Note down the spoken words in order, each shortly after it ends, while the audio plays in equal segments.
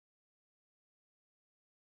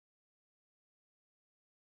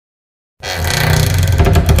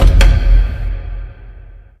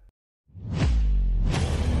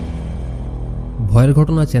ভয়ের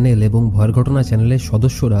ঘটনা চ্যানেল এবং ভয়ের ঘটনা চ্যানেলের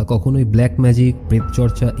সদস্যরা কখনোই ব্ল্যাক ম্যাজিক, প্রেত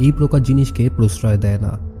চর্চা এই প্রকার জিনিসকে প্রশ্রয় দেয়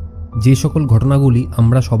না। যে সকল ঘটনাগুলি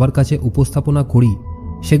আমরা সবার কাছে উপস্থাপনা করি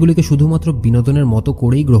সেগুলিকে শুধুমাত্র বিনোদনের মতো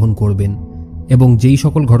করেই গ্রহণ করবেন, এবং যেই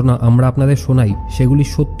সকল ঘটনা আমরা আপনাদের শোনাই সেগুলি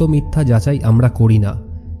সত্য মিথ্যা যাচাই আমরা করি না।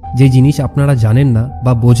 যে জিনিস আপনারা জানেন না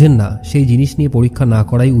বা বোঝেন না সেই জিনিস নিয়ে পরীক্ষা না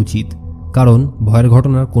করাই উচিত, কারণ ভয়ের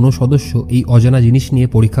ঘটনার কোনো সদস্য এই অজানা জিনিস নিয়ে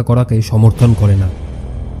পরীক্ষা করাকে সমর্থন করে না।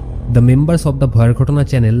 The members of the Bhoyer Ghotona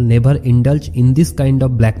channel never indulge in this kind of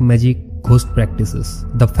black magic ghost practices.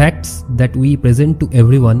 The facts that we present to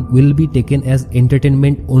everyone will be taken as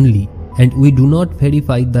entertainment only, and we do not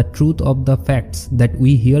verify the truth of the facts that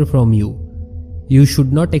we hear from you. You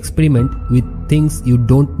should not experiment with things you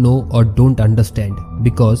don't know or don't understand,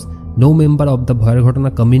 because no member of the Bhoyer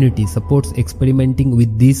Ghotona community supports experimenting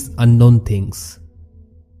with these unknown things.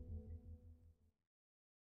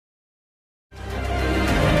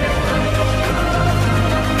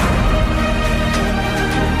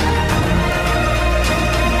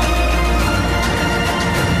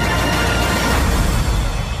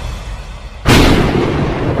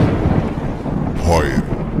 ভয়ের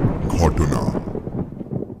ঘটনা।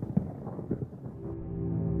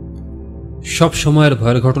 সব সময়ের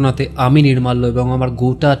ভয়ের ঘটনাতে আমি নির্মাল্য এবং আমার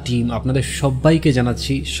গোটা টিম আপনাদের সবাইকে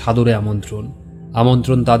জানাচ্ছি সাদরে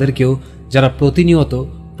আমন্ত্রণ তাদেরকেও যারা প্রতিনিয়ত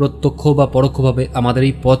প্রত্যক্ষ বা পরোক্ষভাবে আমাদের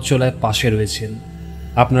এই পথ চলায় পাশে রয়েছেন।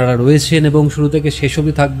 আপনারা রয়েছেন এবং শুরু থেকে শেষ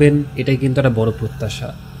অবধি থাকবেন, এটাই কিন্তু একটা বড় প্রত্যাশা।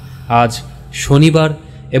 আজ শনিবার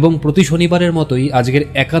এবং প্রতি শনিবারের মতোই আজকের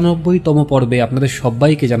 ৯১তম পর্বে আপনাদের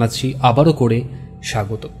সবাইকে জানাচ্ছি আবারও করে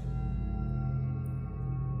স্বাগত।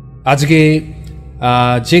 আজকে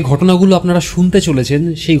যে ঘটনাগুলো আপনারা শুনতে চলেছেন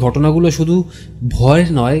সেই ঘটনাগুলো শুধু ভয়ের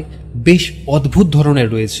নয়, বেশ অদ্ভুত ধরনের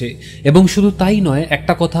রয়েছে। এবং শুধু তাই নয়,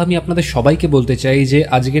 একটা কথা আমি আপনাদের সবাইকে বলতে চাই যে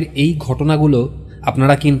আজকের এই ঘটনাগুলো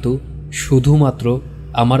আপনারা কিন্তু শুধুমাত্র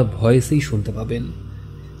আমার ভয়েসেই শুনতে পাবেন।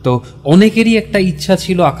 তো অনেকেরই একটা ইচ্ছা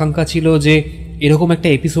ছিল, আকাঙ্ক্ষা ছিল যে এরকম একটা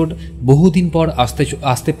এপিসোড বহুদিন পর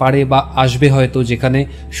আসতে পারে বা আসবে হয়তো, যেখানে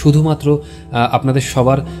শুধুমাত্র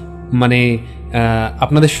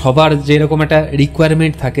আপনাদের সবার যেরকম একটা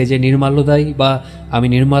রিকোয়ারমেন্ট থাকে যে নির্মাল্যদাই বা আমি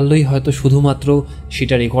নির্মাল্যই হয়তো শুধুমাত্র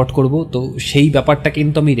সেটা রেকর্ড করব। তো সেই ব্যাপারটা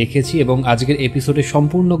কিন্তু আমি রেখেছি এবং আজকের এপিসোডে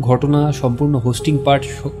সম্পূর্ণ ঘটনা, সম্পূর্ণ হোস্টিং পার্ট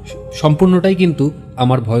সম্পূর্ণটাই কিন্তু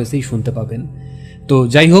আমার ভয়েসেই শুনতে পাবেন। তো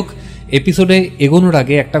যাই হোক, এপিসোডে এগোনোর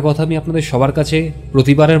আগে একটা কথা আমি আপনাদের সবার কাছে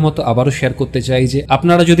প্রতিবারের মতো আবারও শেয়ার করতে চাই যে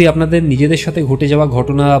আপনারা যদি আপনাদের নিজেদের সাথে ঘটে যাওয়া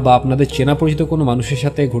ঘটনা বা আপনাদের চেনা পরিচিত কোনো মানুষের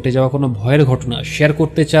সাথে ঘটে যাওয়া কোনো ভয়ের ঘটনা শেয়ার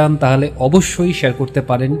করতে চান তাহলে অবশ্যই শেয়ার করতে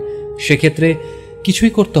পারেন। সেক্ষেত্রে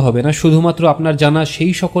কিছুই করতে হবে না, শুধুমাত্র আপনার জানা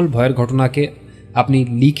সেই সকল ভয়ের ঘটনাকে আপনি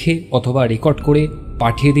লিখে অথবা রেকর্ড করে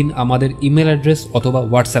পাঠিয়ে দিন আমাদের ইমেল অ্যাড্রেস অথবা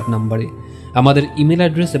হোয়াটসঅ্যাপ নাম্বারে। আমাদের ইমেল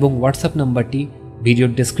অ্যাড্রেস এবং হোয়াটসঅ্যাপ নাম্বারটি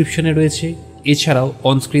ভিডিওর ডেসক্রিপশনে রয়েছে, এছাড়াও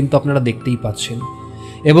অনস্ক্রিন তো আপনারা দেখতেই পাচ্ছেন।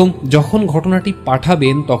 এবং যখন ঘটনাটি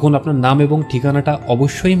পাঠাবেন তখন আপনার নাম এবং ঠিকানাটা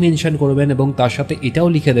অবশ্যই মেনশন করবেন এবং তার সাথে এটাও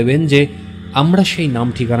লিখে দেবেন যে আমরা সেই নাম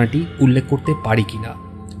ঠিকানাটি উল্লেখ করতে পারি কিনা।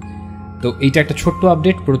 তো এইটা একটা ছোট্ট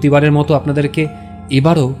আপডেট, প্রতিবারের মতো আপনাদেরকে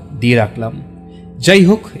এবারও দিয়ে রাখলাম। যাই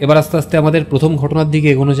হোক, এবার আস্তে আস্তে আমাদের প্রথম ঘটনার দিকে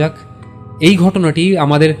এগোনো যাক। এই ঘটনাটি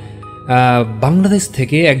আমাদের বাংলাদেশ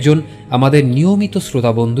থেকে একজন আমাদের নিয়মিত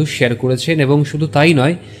শ্রোতা বন্ধু শেয়ার করেছেন এবং শুধু তাই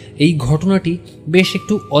নয়, এই ঘটনাটি বেশ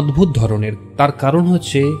একটু অদ্ভুত ধরনের। তার কারণ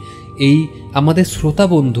হচ্ছে এই আমাদের শ্রোতা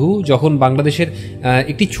বন্ধু যখন বাংলাদেশের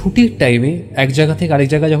একটি ছুটির টাইমে এক জায়গা থেকে আরেক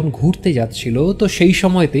জায়গায় যখন ঘুরতে যাচ্ছিল, তো সেই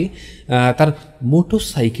সময়তে তার মোটর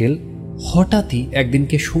সাইকেল হঠাৎই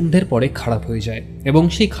একদিনকে সন্ধ্যের পরে খারাপ হয়ে যায় এবং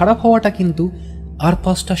সেই খারাপ হওয়াটা কিন্তু আর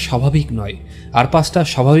পাঁচটা স্বাভাবিক নয়। আর পাঁচটা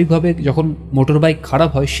স্বাভাবিকভাবে যখন মোটর বাইক খারাপ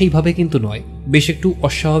হয় সেইভাবে কিন্তু নয়, বেশ একটু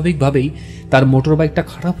অস্বাভাবিকভাবেই তার মোটর বাইকটা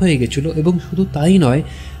খারাপ হয়ে গেছিল। এবং শুধু তাই নয়,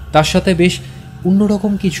 তার সাথে বেশ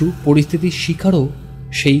অন্যরকম কিছু পরিস্থিতির শিকারও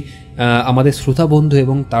সেই আমাদের শ্রোতা বন্ধু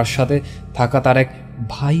এবং তার সাথে থাকা তার এক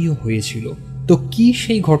ভাইও হয়েছিল। তো কি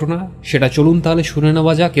সেই ঘটনা সেটা চলুন তাহলে শুনে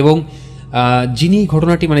নেওয়া যাক। এবং যিনি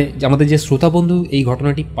ঘটনাটি আমাদের যে শ্রোতা বন্ধু এই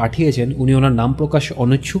ঘটনাটি পাঠিয়েছেন উনি ওনার নাম প্রকাশে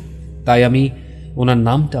অনিচ্ছুক, তাই আমি ওনার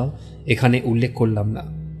নামটাও এখানে উল্লেখ করলাম না।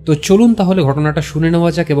 তো চলুন তাহলে ঘটনাটা শুনে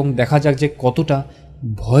নেওয়া যাক এবং দেখা যাক যে কতটা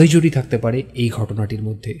ভয় জড়িয়ে থাকতে পারে এই ঘটনাটির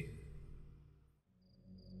মধ্যে।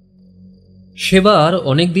 সেবার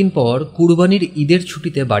অনেকদিন পর কুরবানির ঈদের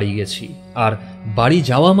ছুটিতে বাড়ি গেছি, আর বাড়ি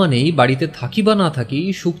যাওয়া মানেই বাড়িতে থাকি বা না থাকি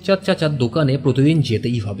সুখচাঁদ চাচার দোকানে প্রতিদিন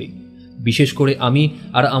যেতেই হবে। বিশেষ করে আমি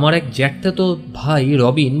আর আমার এক জ্যাঠতো ভাই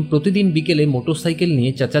রবিন প্রতিদিন বিকেলে মোটরসাইকেল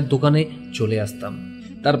নিয়ে চাচার দোকানে চলে আসতাম।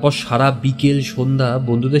 তারপর সারা বিকেল সন্ধ্যা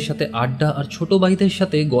বন্ধুদের সাথে আড্ডা আর ছোট ভাইদের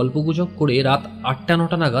সাথে গল্পগুজব করে রাত ৮টা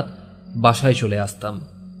 ৯টা নাগাদ বাসায় চলে আসতাম।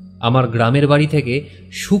 আমার গ্রামের বাড়ি থেকে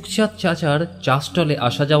সুখচাঁদ চাচার চা স্টলে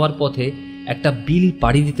আসা যাওয়ার পথে একটা বিল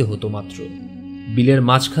পাড়ি দিতে হতো মাত্র। বিলের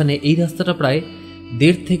মাঝখানে এই রাস্তাটা প্রায়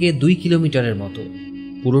 1.5 থেকে 2 কিলোমিটারের মতো,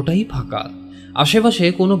 পুরোটাই ফাঁকা। আশেপাশে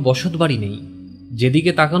কোনো বসত বাড়ি নেই,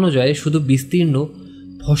 যেদিকে তাকানো যায় শুধু বিস্তীর্ণ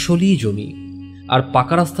ফসলি জমি আর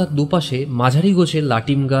পাকা রাস্তার দুপাশে মাঝারি গোছের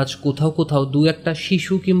লাটিম গাছ, কোথাও কোথাও 2-1টা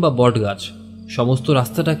শিশু কিংবা বট গাছ সমস্ত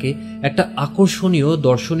রাস্তাটাকে একটা আকর্ষণীয়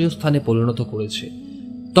দর্শনীয় স্থানে পরিণত করেছে।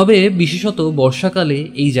 তবে বিশেষত বর্ষাকালে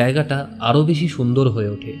এই জায়গাটা আরও বেশি সুন্দর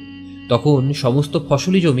হয়ে ওঠে। তখন সমস্ত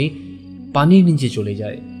ফসলি জমি পানির নিচে চলে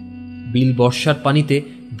যায়, বিল বর্ষার পানিতে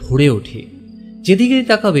ভরে ওঠে। যেদিকেই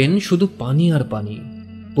তাকাবেন শুধু পানি আর পানি।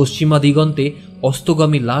 পশ্চিমা দিগন্তে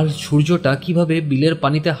অস্তগামী লাল সূর্যটা কিভাবে বিলের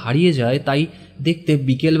পানিতে হারিয়ে যায় তাই দেখতে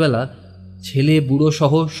বিকেলবেলা ছেলে বুড়ো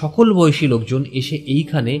সহ সকল বয়সী লোকজন এসে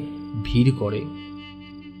এইখানে ভিড় করে।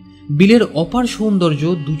 বিলের অপার সৌন্দর্য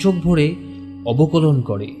দুচোখ ভরে অবকলন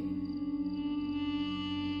করে।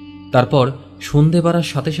 তারপর সন্ধে বাড়ার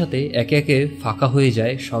সাথে সাথে একে একে ফাঁকা হয়ে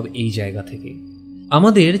যায় সব এই জায়গা থেকে।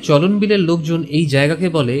 আমাদের চলন বিলের লোকজন এই জায়গাকে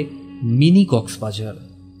বলে মিনি কক্সবাজার।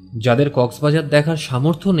 যাদের কক্সবাজার দেখার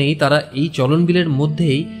সামর্থ্য নেই তারা এই চলন বিলের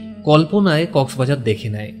মধ্যেই কল্পনায় কক্সবাজার দেখে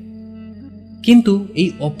নেয়। কিন্তু এই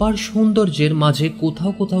অপার সৌন্দর্যের মাঝে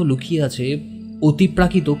কোথাও কোথাও লুকিয়ে আছে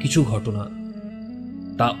অতিপ্রাকৃত কিছু ঘটনা,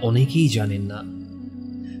 তা অনেকেই জানেন না।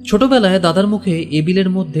 ছোটবেলায় দাদার মুখে এ বিলের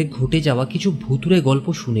মধ্যে ঘটে যাওয়া কিছু ভুতুড়ে গল্প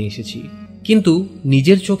শুনে এসেছি, কিন্তু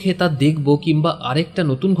নিজের চোখে তা দেখব কিংবা আরেকটা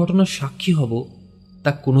নতুন ঘটনার সাক্ষী হব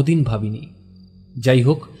তা কোনোদিন ভাবিনি। যাই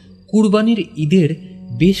হোক, কুরবানির ঈদের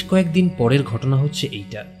বেশ কয়েকদিন পরের ঘটনা হচ্ছে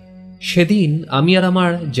এইটা। সেদিন আমি আর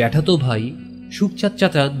আমার জ্যাঠাতো ভাই সুখচাঁদ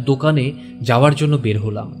চাচার দোকানে যাওয়ার জন্য বের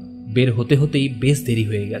হলাম। বের হতে হতেই বেশ দেরি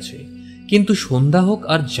হয়ে গেছে, কিন্তু সন্ধ্যা হোক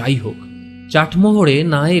আর যাই হোক, চাটমোহরে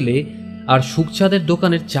না এলে আর সুখচাঁদের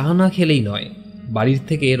দোকানের চা না খেলেই নয়। বাড়ির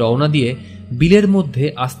থেকে রওনা দিয়ে বিলের মধ্যে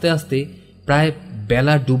আস্তে আস্তে প্রায়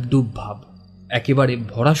বেলা ডুবডুব ভাব, একেবারে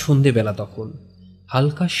ভরা সন্ধেবেলা। তখন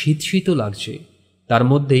হালকা শীত শীতও লাগছে। তার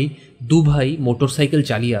মধ্যেই দু ভাই মোটরসাইকেল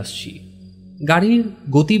চালিয়ে আসছি। গাড়ির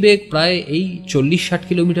গতিবেগ প্রায় এই 40-60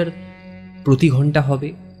 কিলোমিটার প্রতি ঘন্টা হবে।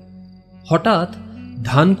 হঠাৎ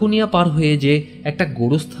ধানকুনিয়া পার হয়ে যে একটা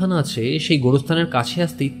গোরস্থান আছে, সেই গোরস্থানের কাছে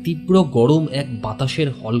আসতেই তীব্র গরম এক বাতাসের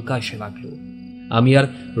হলকা এসে লাগলো। আমি আর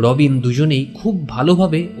রবিন দুজনেই খুব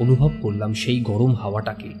ভালোভাবে অনুভব করলাম সেই গরম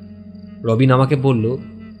হাওয়াটাকে। রবিন আমাকে বলল,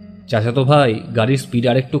 চাচাতো ভাই, গাড়ির স্পিড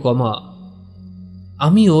আর একটু কমা।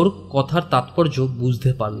 আমি ওর কথার তাৎপর্য বুঝতে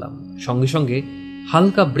পারলাম। সঙ্গে সঙ্গে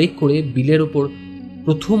হালকা ব্রেক করে বিলের ওপর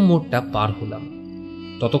প্রথম মোড়টা পার হলাম।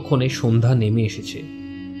 ততক্ষণে সন্ধ্যা নেমে এসেছে।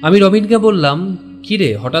 আমি রবিনকে বললাম, কিরে,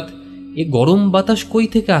 হঠাৎ এ গরম বাতাস কই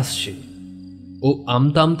থেকে আসছে? ও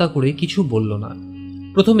আমতা আমতা করে কিছু বলল না।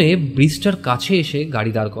 প্রথমে ব্রিজটার কাছে এসে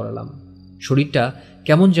গাড়ি দাঁড় করালাম। শরীরটা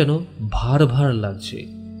কেমন যেন ভার ভার লাগছে,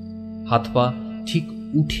 হাত পা ঠিক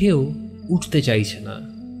উঠতে চাইছে না।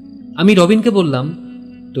 আমি রবিনকে বললাম,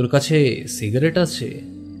 তোর কাছে সিগারেট আছে?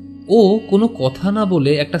 ও কোনো কথা না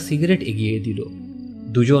বলে একটা সিগারেট এগিয়ে দিল।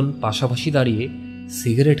 দুজন পাশাপাশি দাঁড়িয়ে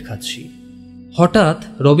সিগারেট খাচ্ছি। হঠাৎ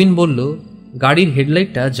রবিন বলল, গাড়ির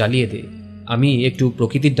হেডলাইটটা জ্বালিয়ে দে, আমি একটু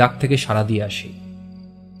প্রকৃতির ডাক থেকে সাড়া দিয়ে আসি।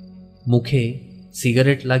 মুখে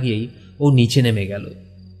সিগারেট লাগিয়েই ও নিচে নেমে গেল।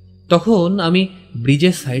 তখন আমি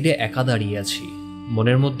ব্রিজের সাইডে একা দাঁড়িয়ে আছি।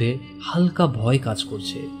 মনের মধ্যে হালকা ভয় কাজ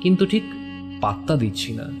করছে, কিন্তু ঠিক পাত্তা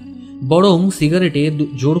দিচ্ছি না। বরং সিগারেটে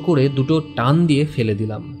জোর করে দুটো টান দিয়ে ফেলে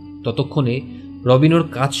দিলাম। ততক্ষণে রবিন ওর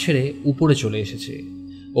কাজ সেরে উপরে চলে এসেছে।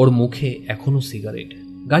 ওর মুখে এখনো সিগারেট।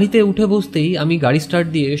 গাড়িতে উঠে বসতেই আমি গাড়ি স্টার্ট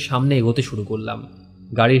দিয়ে সামনে এগোতে শুরু করলাম।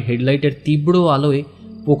 গাড়ির হেডলাইটের তীব্র আলোয়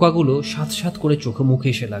পোকাগুলো সাথ করে চোখে মুখে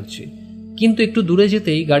এসে লাগছে, কিন্তু একটু দূরে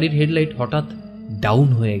যেতেই গাড়ির হেডলাইট হঠাৎ ডাউন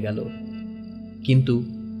হয়ে গেল। কিন্তু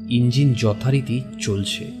ইঞ্জিন যথারীতি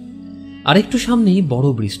চলছে। আরেকটু সামনেই বড়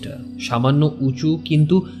ব্রিজটা, সামান্য উঁচু,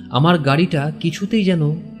 কিন্তু আমার গাড়িটা কিছুতেই যেন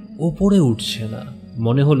ওপরে উঠছে না।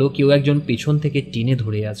 মনে হলো কেউ একজন পেছন থেকে টেনে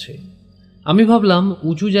ধরে আছে। আমি ভাবলাম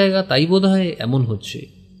উঁচু জায়গা, তাই বোধহয় এমন হচ্ছে।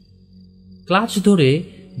 ক্লাচ ধরে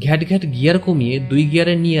ঘ্যাট ঘ্যাট গিয়ার কমিয়ে 2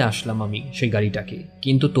 গিয়ারে নিয়ে আসলাম আমি সেই গাড়িটাকে,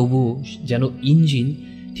 কিন্তু তবুও যেন ইঞ্জিন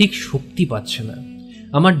ঠিক শক্তি পাচ্ছে না।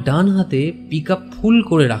 আমার ডান হাতে পিকআপ ফুল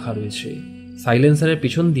করে রাখা রয়েছে, সাইলেন্সারের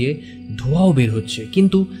পেছন দিয়ে ধোঁয়াও বের হচ্ছে,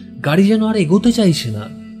 কিন্তু গাড়ি যেন আর এগোতে চাইছে না।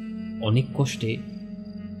 অনেক কষ্টে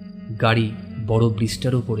গাড়ি বড়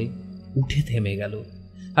ব্রিজটার উপরে উঠে থেমে গেল।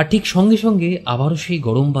 আর ঠিক সঙ্গে সঙ্গে আবারও সেই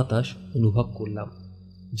গরম বাতাস অনুভব করলাম,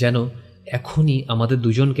 যেন এখনই আমাদের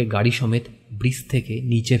দুজনকে গাড়ি সমেত ব্রিজ থেকে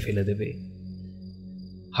নিচে ফেলে দেবে।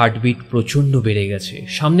 হার্টবিট প্রচণ্ড বেড়ে গেছে।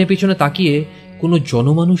 সামনে পিছনে তাকিয়ে কোনো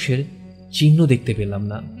জনমানুষের চিহ্ন দেখতে পেলাম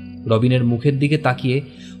না। রবিনের মুখের দিকে তাকিয়ে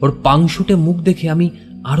ওর পাংশুটে মুখ দেখে আমি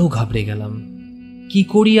আরও ঘাবড়ে গেলাম। কি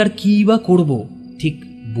করি আর কী বা করব ঠিক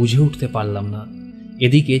বুঝে উঠতে পারলাম না।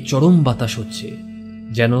 এদিকে চরম বাতাস হচ্ছে,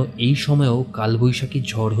 যেন এই সময়েও কালবৈশাখী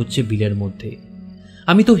ঝড় হচ্ছে বিলের মধ্যে।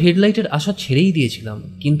 আমি তো হেডলাইটের আশা ছেড়েই দিয়েছিলাম,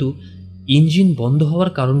 কিন্তু ইঞ্জিন বন্ধ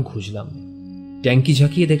হওয়ার কারণ খুঁজলাম। ট্যাঙ্কি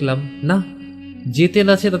ঝাঁকিয়ে দেখলাম না, যে তেল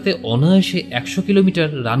আছে তাতে অনায়াসে 100 কিলোমিটার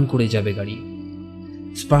রান করে যাবে গাড়ি।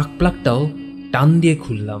 স্পার্ক প্লাগটাও টান দিয়ে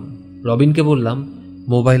খুললাম। রবিনকে বললাম,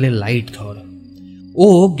 মোবাইলের লাইট ধর। ও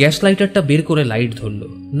গ্যাস লাইটারটা বের করে লাইট ধরল।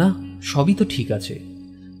 না, সবই তো ঠিক আছে।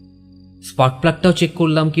 স্পার্ক প্লাগটাও চেক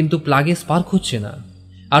করলাম, কিন্তু প্লাগে স্পার্ক হচ্ছে না।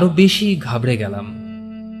 আরো বেশি ঘাবড়ে গেলাম।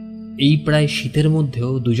 এই প্রায় শীতের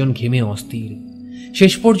মধ্যেও দুজন ঘেমে অস্থির।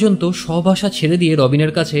 শেষ পর্যন্ত সব আশা ছেড়ে দিয়ে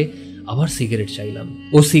রবিনের কাছে আবার সিগারেট চাইলাম।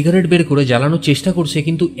 ও সিগারেট বের করে জ্বালানোর চেষ্টা করছে,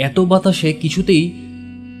 কিন্তু এত বাতাসে কিছুতেই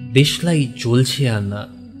দেশলাই জ্বলছে আর না।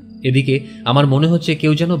 এদিকে আমার মনে হচ্ছে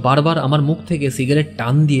কেউ যেন বারবার আমার মুখ থেকে সিগারেট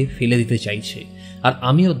টান দিয়ে ফেলে দিতে চাইছে, আর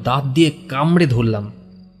আমিও দাঁত দিয়ে কামড়ে ধরলাম।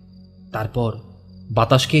 তারপর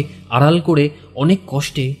বাতাসকে আড়াল করে অনেক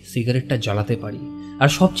কষ্টে সিগারেটটা জ্বালাতে পারি। আর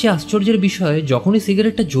সবচেয়ে আশ্চর্যের বিষয়, যখনই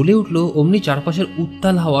সিগারেটটা জ্বলে উঠল অমনি চারপাশের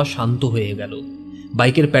উত্তাল হাওয়া শান্ত হয়ে গেল।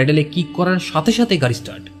 বাইকের প্যাডেলে কিক করার সাথে সাথে গাড়ি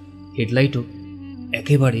স্টার্ট। হেডলাইটও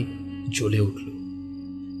একেবারে জ্বলে উঠল।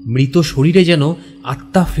 মৃত শরীরে যেন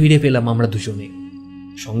আত্মা ফিরে পেলাম আমরা দুজনে।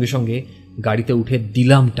 সঙ্গে সঙ্গে গাড়িতে উঠে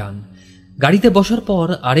দিলাম টান। গাড়িতে বসার পর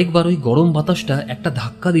আরেকবার ওই গরম বাতাসটা একটা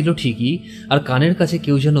ধাক্কা দিল ঠিকই, আর কানের কাছে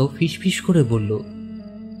কেউ যেন ফিসফিস করে বলল,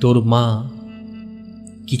 তোর মা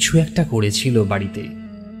কিছু একটা করেছিল বাড়িতে,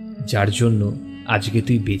 যার জন্য আজকে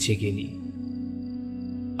তুই বেঁচে গেলি।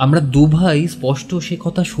 আমরা দুভাই স্পষ্ট সে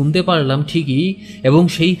কথা শুনতে পারলাম ঠিকই, এবং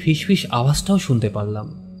সেই ফিসফিস আওয়াজটাও শুনতে পারলাম।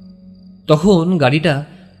 তখন গাড়িটা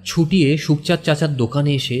ছুটিয়ে সুখচাঁদ চাচার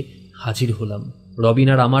দোকানে এসে হাজির হলাম। রবিন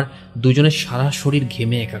আর আমার দুজনের সারা শরীর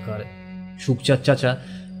ঘেমে একাকার। সুখচাঁদ চাচা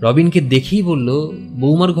রবিনকে দেখেই বলল,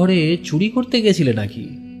 বৌমার ঘরে চুরি করতে গেছিলে নাকি?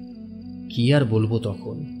 কি আর বলবো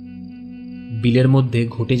তখন। বিলের মধ্যে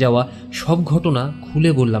ঘটে যাওয়া সব ঘটনা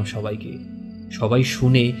খুলে বললাম সবাইকে। সবাই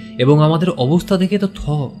শুনে এবং আমাদের অবস্থা দেখে তো থ।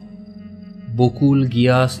 বকুল,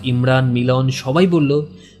 গিয়াস, ইমরান, মিলন সবাই বলল,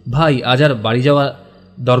 ভাই আজ আর বাড়ি যাওয়া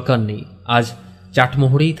দরকার নেই, আজ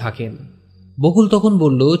চাটমোহরেই থাকেন। বকুল তখন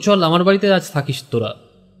বলল, চল আমার বাড়িতে আজ থাকিস তোরা।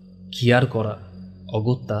 কি আর করা,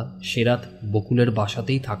 অগত্যা সে রাত বকুলের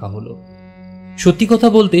বাসাতেই থাকা হলো। সত্যি কথা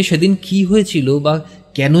বলতে সেদিন কি হয়েছিল বা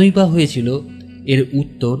কেনই বা হয়েছিল এর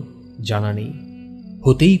উত্তর জানা নেই।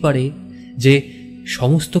 হতেই পারে যে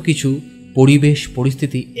সমস্ত কিছু পরিবেশ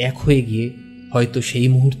পরিস্থিতি এক হয়ে গিয়ে হয়তো সেই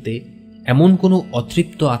মুহূর্তে এমন কোনো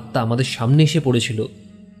অতৃপ্ত আত্মা আমাদের সামনে এসে পড়েছিল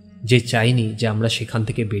যে চাইনি যে আমরা সেখান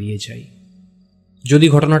থেকে বেরিয়ে যাই। যদি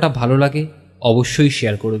ঘটনাটা ভালো লাগে অবশ্যই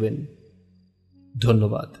শেয়ার করবেন।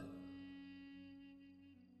 ধন্যবাদ।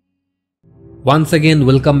 Once again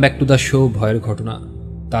welcome back to the show ভয়ের ঘটনা।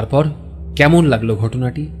 তারপর কেমন লাগলো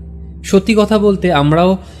ঘটনাটি? সত্যি কথা বলতে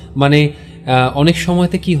আমরাও অনেক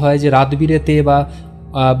সময়তে কি হয় যে রাত বিরেতে বা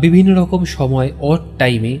বিভিন্ন রকম সময় অড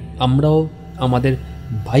টাইমে আমরাও আমাদের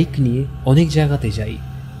বাইক নিয়ে অনেক জায়গাতে যাই,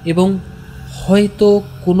 এবং হয়তো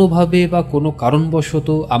কোনোভাবে বা কোনো কারণবশত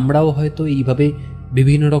আমরাও হয়তো এইভাবে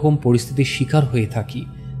বিভিন্ন রকম পরিস্থিতির শিকার হয়ে থাকি।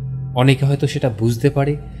 অনেকে হয়তো সেটা বুঝতে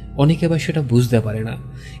পারে, অনেকে বা সেটা বুঝতে পারে না।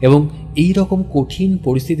 এবং এই রকম কঠিন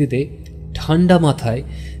পরিস্থিতিতে ঠান্ডা মাথায়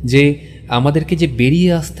যে আমাদেরকে যে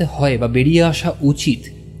বেরিয়ে আসতে হয় বা বেরিয়ে আসা উচিত,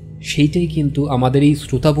 সেইটাই কিন্তু আমাদের এই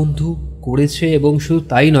শ্রোতাবন্ধু করেছে। এবং শুধু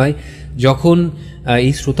তাই নয়, যখন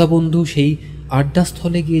এই শ্রোতাবন্ধু সেই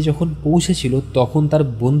আড্ডাস্থলে গিয়ে যখন পৌঁছেছিল তখন তার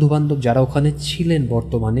বন্ধুবান্ধব যারা ওখানে ছিলেন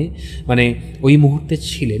বর্তমানে ওই মুহূর্তে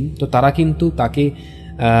ছিলেন, তো তারা কিন্তু তাকে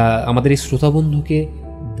আমাদের এই শ্রোতাবন্ধুকে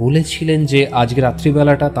বলেছিলেন যে আজকে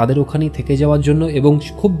রাত্রিবেলাটা তাদের ওখানেই থেকে যাওয়ার জন্য, এবং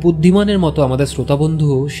খুব বুদ্ধিমানের মতো আমাদের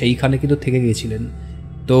শ্রোতাবন্ধুও সেইখানে কিন্তু থেকে গিয়েছিলেন।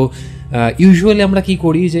 তো ইউজুয়ালি আমরা কি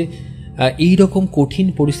করি যে এই রকম কঠিন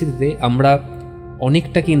পরিস্থিতিতে আমরা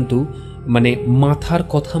অনেকটা কিন্তু মাথার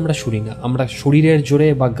কথা আমরা শুনি না, আমরা শরীরের জোরে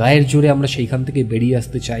বা গায়ের জোরে আমরা সেইখান থেকে বেরিয়ে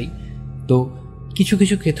আসতে চাই। তো কিছু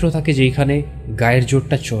কিছু ক্ষেত্র থাকে যেখানে গায়ের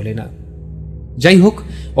জোরটা চলে না। যাই হোক,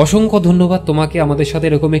 অসংখ্য ধন্যবাদ তোমাকে আমাদের সাথে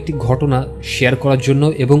এরকম একটি ঘটনা শেয়ার করার জন্য।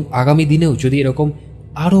 এবং আগামী দিনেও যদি এরকম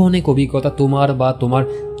আরও অনেক অভিজ্ঞতা তোমার বা তোমার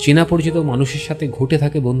চেনা পরিচিত মানুষের সাথে ঘটে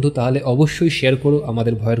থাকে বন্ধু, তাহলে অবশ্যই শেয়ার করো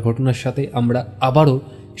আমাদের ভয়ের ঘটনার সাথে। আমরা আবারও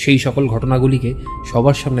সেই সকল ঘটনাগুলিকে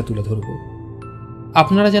সবার সামনে তুলে ধরব।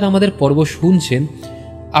 আপনারা যারা আমাদের পর্ব শুনছেন,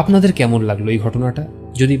 আপনাদের কেমন লাগলো এই ঘটনাটা?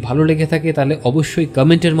 যদি ভালো লেগে থাকে তাহলে অবশ্যই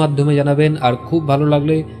কমেন্টের মাধ্যমে জানাবেন, আর খুব ভালো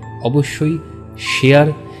লাগলে অবশ্যই শেয়ার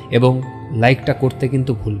এবং লাইকটা করতে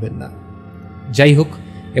কিন্তু ভুলবেন না। যাই হোক,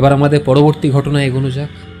 এবার আমাদের পরবর্তী ঘটনায় এগোনো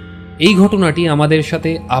যাক। এই ঘটনাটি আমাদের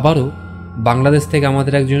সাথে আবারও বাংলাদেশ থেকে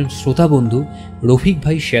আমাদের একজন শ্রোতা বন্ধু রফিক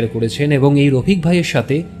ভাই শেয়ার করেছেন, এবং এই রফিক ভাইয়ের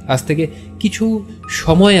সাথে আজ থেকে কিছু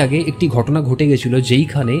সময় আগে একটি ঘটনা ঘটে গেছিল,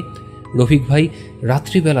 যেইখানে রফিক ভাই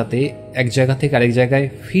রাত্রিবেলাতে এক জায়গা থেকে আরেক জায়গায়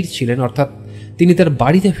ফিরছিলেন, অর্থাৎ তিনি তার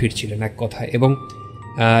বাড়িতে ফিরছিলেন এক কথায়। এবং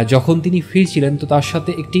যখন তিনি ফিরছিলেন তো তার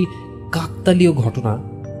সাথে একটি কাকতালীয় ঘটনা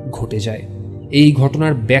ঘটে যায়। এই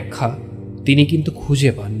ঘটনার ব্যাখ্যা তিনি কিন্তু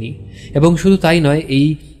খুঁজে পাননি, এবং শুধু তাই নয়, এই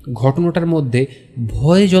ঘটনাটার মধ্যে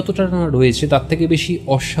ভয় যতটা না রয়েছে তার থেকে বেশি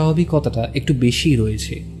অস্বাভাবিকতাটা একটু বেশিই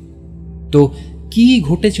রয়েছে। তো কি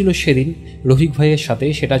ঘটেছিল সেদিন রফিক ভাইয়ের সাথে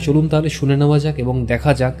সেটা চলুন তাহলে শুনে নেওয়া যাক, এবং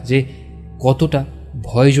দেখা যাক যে কতটা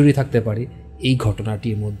ভয় জড়িয়ে থাকতে পারে এই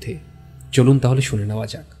ঘটনাটির মধ্যে। চলুন তাহলে শুনে নেওয়া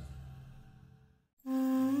যাক।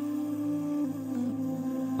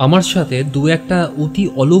 আমার সাথে দু একটা অতি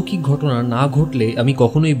অলৌকিক ঘটনা না ঘটলে আমি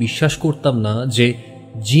কখনোই বিশ্বাস করতাম না যে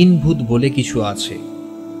জিন ভূত বলে কিছু আছে।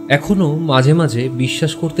 এখনও মাঝে মাঝে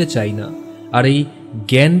বিশ্বাস করতে চাই না, আর এই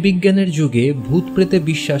জ্ঞান বিজ্ঞানের যুগে ভূত প্রেতে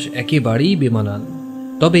বিশ্বাস একেবারেই বেমানান।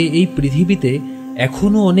 তবে এই পৃথিবীতে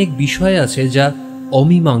এখনও অনেক বিষয় আছে যা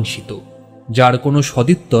অমীমাংসিত, যার কোনো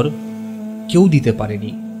সদুত্তর কেউ দিতে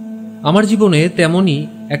পারেনি। আমার জীবনে তেমনই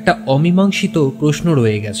একটা অমীমাংসিত প্রশ্ন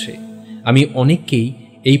রয়ে গেছে। আমি অনেককেই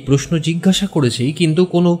এই প্রশ্ন জিজ্ঞাসা করেছি, কিন্তু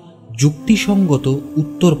কোনো যুক্তিসঙ্গত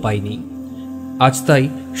উত্তর পাইনি। আজ তাই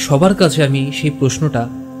সবার কাছে আমি সেই প্রশ্নটা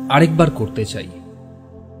আরেকবার করতে চাই।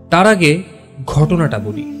 তার আগে ঘটনাটা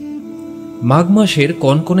বলি। মাঘ মাসের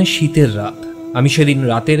কনকনে শীতের রাত। আমি সেদিন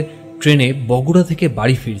রাতের ট্রেনে বগুড়া থেকে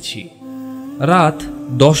বাড়ি ফিরছি। রাত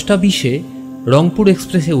 10:20 রংপুর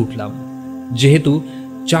এক্সপ্রেসে উঠলাম। যেহেতু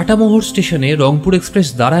চাটামোহর স্টেশনে রংপুর এক্সপ্রেস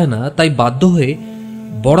দাঁড়ায় না, তাই বাধ্য হয়ে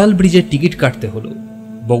বড়াল ব্রিজের টিকিট কাটতে হলো।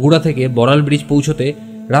 বগুড়া থেকে বড়াল ব্রিজ পৌঁছতে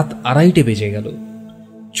রাত 2:30 বেজে গেল।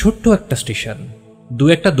 ছোট্ট একটা স্টেশন, দু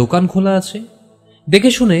একটা দোকান খোলা আছে।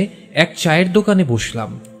 দেখে শুনে এক চায়ের দোকানে বসলাম,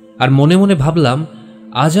 আর মনে মনে ভাবলাম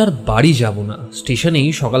আজ আর বাড়ি যাব না, স্টেশনেই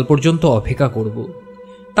সকাল পর্যন্ত অপেক্ষা করব।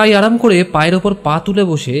 তাই আরাম করে পায়ের ওপর পা তুলে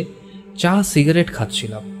বসে চা সিগারেট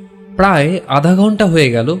খাচ্ছিলাম। প্রায় আধা ঘন্টা হয়ে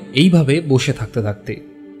গেল এইভাবে বসে থাকতে থাকতে।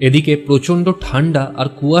 এদিকে প্রচণ্ড ঠান্ডা আর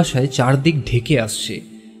কুয়াশায় চারদিক ঢেকে আসছে।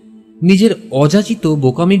 নিজের অযাচিত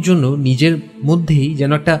বোকামির জন্য নিজের মধ্যেই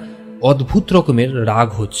যেন একটা অদ্ভুত রকমের রাগ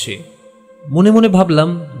হচ্ছে। মনে মনে ভাবলাম,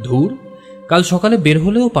 ধুর, কাল সকালে বের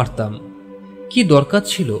হলেও পারতাম। কি দরকার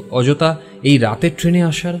ছিল অযথা এই রাতের ট্রেনে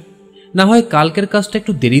আসার? না হয় কালকের কাজটা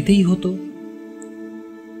একটু দেরিতেই হতো।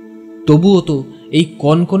 তবুও তো এই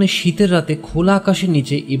কনকনে শীতের রাতে খোলা আকাশের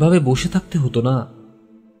নিচে এভাবে বসে থাকতে হতো না।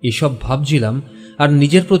 এসব ভাবছিলাম, আর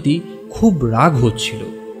নিজের প্রতি খুব রাগ হচ্ছিল।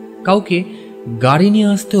 কাউকে গাড়ি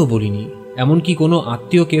নিয়ে আসতেও বলিনি, এমনকি কোনো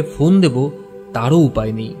আত্মীয়কে ফোন দেব তারও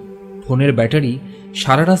উপায় নেই। ফোনের ব্যাটারি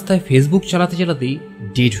সারা রাস্তায় ফেসবুক চালাতে চালাতেই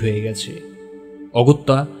ডেড হয়ে গেছে।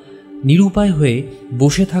 অগত্যা নিরুপায় হয়ে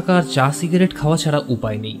বসে থাকা আর চা সিগারেট খাওয়া ছাড়া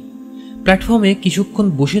উপায় নেই। প্ল্যাটফর্মে কিছুক্ষণ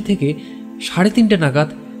বসে থেকে 3:30 নাগাদ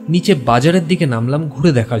নিচে বাজারের দিকে নামলাম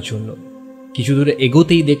ঘুরে দেখার জন্য। কিছু দূরে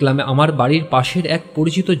এগোতেই দেখলাম আমার বাড়ির পাশের এক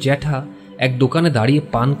পরিচিত জ্যাঠা এক দোকানে দাঁড়িয়ে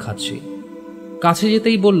পান খাচ্ছে। কাছে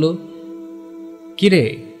যেতেই বলল, কিরে,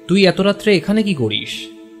 তুই এত রাত্রে এখানে কি করিস?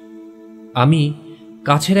 আমি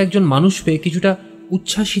কাছের একজন মানুষ পেয়ে কিছুটা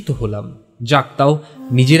উচ্ছ্বাসিত হলাম। যাক, তাও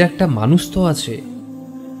নিজের একটা মানুষ তো আছে।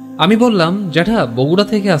 আমি বললাম, জ্যাঠা, বগুড়া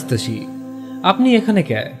থেকে আসতেছি, আপনি এখানে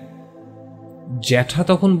কে? জ্যাঠা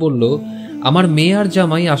তখন বলল, আমার মেয়ে আর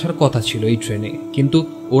জামাই আসার কথা ছিল এই ট্রেনে, কিন্তু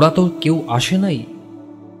ওরা তো কেউ আসে নাই।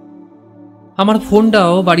 আমার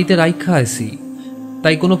ফোনটাও বাড়িতে রাইখা আছি,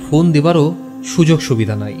 তাই কোনো ফোন দেবারও সুযোগ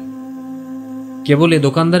সুবিধা নাই। কেবল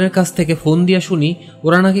দোকানদারের কাছ থেকে ফোন দিয়া শুনি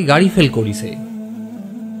ওরা নাকি গাড়ি ফেল করিছে।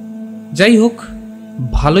 যাই হোক,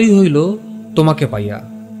 ভালোই হইল তোমাকে পাইয়া।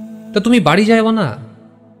 তা তুমি বাড়ি যাইবা না?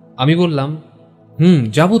 আমি বললাম,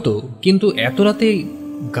 যাবো তো, কিন্তু এত রাতে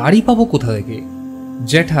গাড়ি পাবো কোথা থেকে?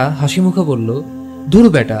 জ্যাঠা হাসি মুখে বলল, ধুর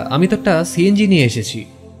বেটা, আমি তো একটা সিএনজি নিয়ে এসেছি,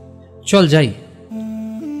 চল যাই।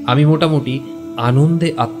 আমি মোটামুটি আনন্দে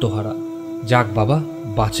আত্মহারা। যাক বাবা,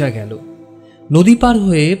 বাঁচা গেল। নদী পার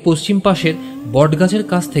হয়ে পশ্চিম পাশের বটগাছের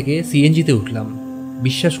কাছ থেকে সিএনজিতে উঠলাম।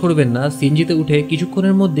 বিশ্বাস করবেন না, সিএনজিতে উঠে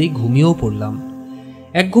কিছুক্ষণের মধ্যেই ঘুমিয়েও পড়লাম।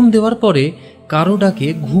 এক ঘুম দেওয়ার পরে কারো ডাকে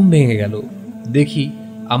ঘুম ভেঙে গেল। দেখি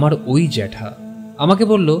আমার ওই জ্যাঠা। আমাকে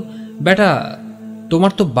বলল, বেটা,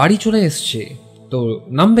 তোমার তো বাড়ি চলে এসছে, তো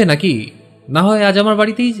নামবে নাকি? না হয় আজ আমার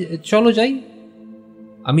বাড়িতেই চলো যাই।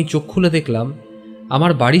 আমি চোখ খুলে দেখলাম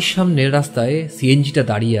আমার বাড়ির সামনের রাস্তায় সিএনজিটা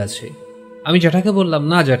দাঁড়িয়ে আছে। আমি জ্যাঠাকে বললাম,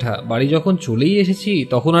 না জ্যাঠা, বাড়ি যখন চলেই এসেছি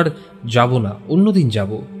তখন আর যাব না, অন্যদিন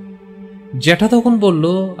যাব। জ্যাঠা তখন বলল,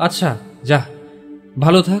 আচ্ছা যা,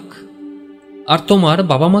 ভালো থাক, আর তোমার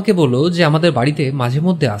বাবা মাকে বলো যে আমাদের বাড়িতে মাঝে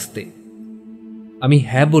মধ্যে আসতে। আমি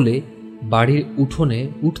হ্যাঁ বলে বাড়ির উঠোনে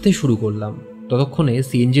উঠতে শুরু করলাম। ততক্ষণে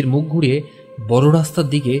সিএনজির মুখ ঘুরিয়ে বড় রাস্তার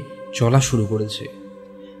দিকে চলা শুরু করেছে।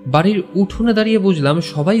 বাড়ির উঠোনে দাঁড়িয়ে বুঝলাম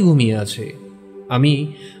সবাই ঘুমিয়ে আছে। আমি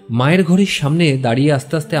মায়ের ঘরের সামনে দাঁড়িয়ে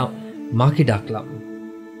আস্তে আস্তে মাকে ডাকলাম।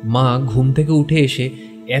 মা ঘুম থেকে উঠে এসে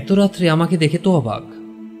এত রাত্রে আমাকে দেখে তো অবাক।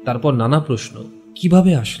 তারপর নানা প্রশ্ন,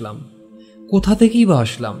 কিভাবে আসলাম, কোথা থেকেই বা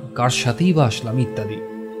আসলাম, কার সাথেই বা আসলাম ইত্যাদি।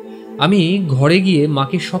 আমি ঘরে গিয়ে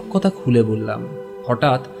মাকে সব কথা খুলে বললাম।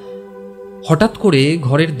 হঠাৎ করে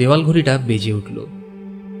ঘরের দেওয়াল ঘড়িটা বেজে উঠল।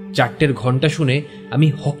 4টের ঘন্টা শুনে আমি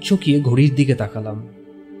হকচকিয়ে ঘড়ির দিকে তাকালাম।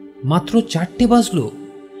 মাত্র 4টে বাজলো।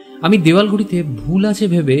 আমি দেওয়াল ঘড়িতে ভুল আছে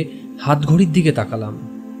ভেবে হাত ঘড়ির দিকে তাকালাম,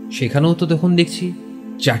 সেখানেও তো তখন দেখছি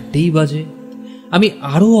 4টেই বাজে। আমি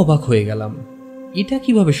আরও অবাক হয়ে গেলাম, এটা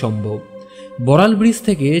কিভাবে সম্ভব? বড়াল ব্রিজ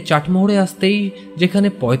থেকে চাটমোহরে আসতেই যেখানে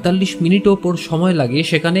 45 মিনিট ওপর সময় লাগে,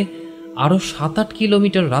 সেখানে আরও 7-8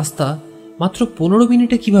 কিলোমিটার রাস্তা মাত্র 15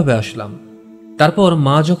 মিনিটে কিভাবে আসলাম? তারপর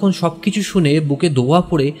মা যখন সবকিছু শুনে বুকে দোয়া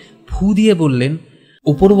পড়ে ফু দিয়ে বললেন,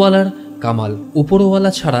 উপরওয়ালার কামাল,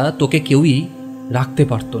 উপরওয়ালা ছাড়া তোকে কেউই রাখতে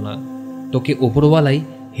পারতো না, তোকে উপরওয়ালাই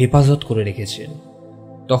হেফাজত করে রেখেছেন।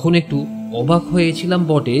 তখন একটু অবাক হয়েছিলাম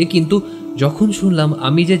বটে, কিন্তু যখন শুনলাম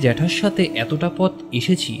আমি যে জ্যাঠার সাথে এতটা পথ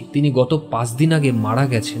এসেছি তিনি গত 5 দিন আগে মারা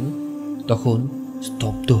গেছেন, তখন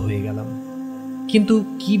স্তব্ধ হয়ে গেলাম। কিন্তু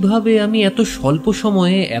কিভাবে আমি এত স্বল্প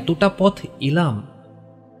সময়ে এতটা পথ এলাম,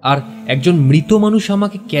 আর একজন মৃত মানুষ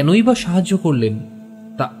আমাকে কেনই বা সাহায্য করলেন,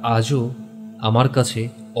 তা আজও আমার কাছে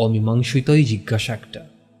অমীমাংসিতই জিজ্ঞাসা একটা।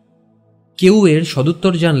 কেউ এর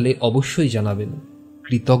সদুত্তর জানলে অবশ্যই জানাবেন,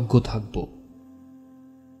 কৃতজ্ঞ থাকব।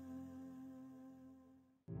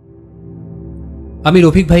 আমি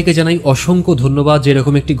রফিক ভাইকে জানাই অসংখ্য ধন্যবাদ যে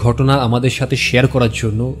এরকম একটি ঘটনা আমাদের সাথে শেয়ার করার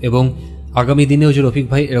জন্য, এবং আগামী দিনেও যে রফিক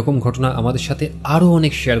ভাই এরকম ঘটনা আমাদের সাথে আরও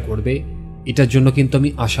অনেক শেয়ার করবে, এটার জন্য কিন্তু আমি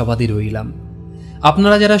আশাবাদী রইলাম।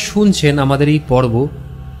 আপনারা যারা শুনছেন আমাদের এই পর্ব,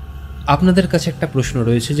 আপনাদের কাছে একটা প্রশ্ন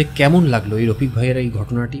রয়েছে যে কেমন লাগলো এই রফিক ভাইয়ের এই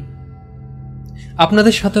ঘটনাটি?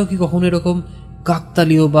 আপনাদের সাথেও কি কখনো এরকম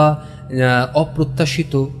কাকতালীয় বা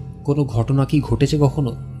অপ্রত্যাশিত কোনো ঘটনা কি ঘটেছে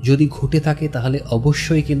কখনো? যদি ঘটে থাকে তাহলে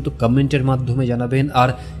অবশ্যই কিন্তু কমেন্টের মাধ্যমে জানাবেন। আর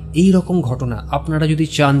এই রকম ঘটনা আপনারা যদি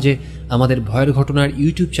চান যে আমাদের ভয়ের ঘটনার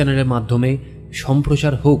ইউটিউব চ্যানেলের মাধ্যমে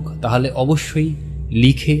সম্প্রচার হোক, তাহলে অবশ্যই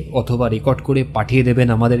লিখে অথবা রেকর্ড করে পাঠিয়ে দেবেন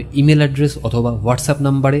আমাদের ইমেল অ্যাড্রেস অথবা হোয়াটসঅ্যাপ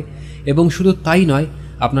নাম্বারে। এবং শুধু তাই নয়,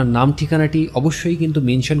 আপনার নাম ঠিকানাটি অবশ্যই কিন্তু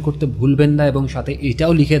মেনশন করতে ভুলবেন না, এবং সাথে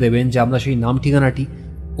এটাও লিখে দেবেন যে আমরা সেই নাম ঠিকানাটি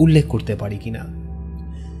উল্লেখ করতে পারি কিনা।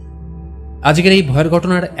 আজকের এই ভয়ের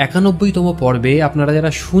ঘটনার 91তম পর্বে আপনারা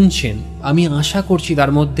যারা শুনছেন, আমি আশা করছি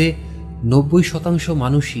তার মধ্যে 90%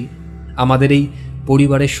 মানুষই আমাদের এই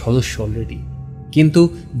পরিবারের সদস্য অলরেডি। কিন্তু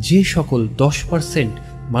যে সকল 10%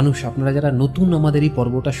 মানুষ আপনারা যারা নতুন আমাদের এই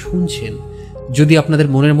পর্বটা শুনছেন, যদি আপনাদের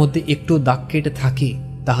মনের মধ্যে একটু দাগ কেটে থাকে,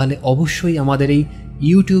 তাহলে অবশ্যই আমাদের এই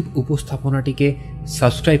ইউটিউব উপস্থাপনাটিকে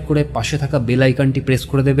সাবস্ক্রাইব করে পাশে থাকা বেল আইকনটি প্রেস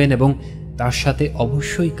করে দেবেন, এবং তার সাথে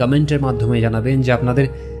অবশ্যই কমেন্টের মাধ্যমে জানাবেন যে আপনাদের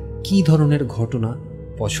কী ধরনের ঘটনা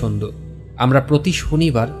পছন্দ। আমরা প্রতি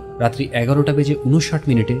শনিবার রাত্রি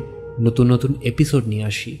 11:59 নতুন নতুন এপিসোড নিয়ে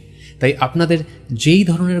আসি, তাই আপনাদের যেই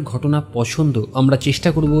ধরনের ঘটনা পছন্দ আমরা চেষ্টা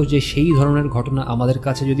করব যে সেই ধরনের ঘটনা আমাদের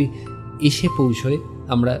কাছে যদি এসে পৌঁছয়,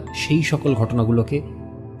 আমরা সেই সকল ঘটনাগুলোকে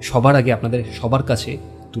সবার আগে আপনাদের সবার কাছে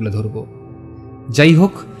তুলে ধরব। যাই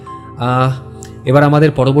হোক, এবার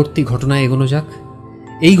আমাদের পরবর্তী ঘটনায় এগোনো যাক।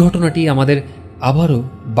 এই ঘটনাটি আমাদের আবারও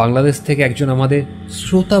বাংলাদেশ থেকে একজন আমাদের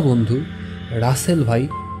শ্রোতা বন্ধু রাসেল ভাই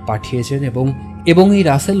পাঠিয়েছেন, এবং এই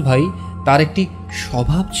রাসেল ভাই তার একটি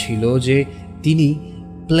স্বভাব ছিল যে তিনি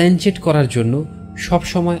প্ল্যানচেট করার জন্য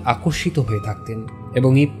সবসময় আকর্ষিত হয়ে থাকতেন,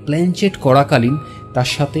 এবং এই প্ল্যানচেট করাকালীন তার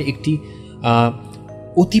সাথে একটি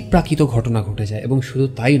অতিপ্রাকৃত ঘটনা ঘটে যায়। এবং শুধু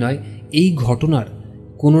তাই নয়, এই ঘটনার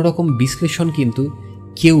কোনো রকম বিশ্লেষণ কিন্তু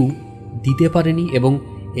কেউ দিতে পারেনি, এবং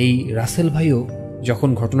এই রাসেল ভাইও যখন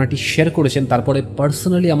ঘটনাটি শেয়ার করেছেন তারপরে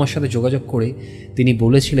পার্সোনালি আমার সাথে যোগাযোগ করে তিনি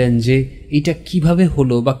বলেছিলেন যে এটা কিভাবে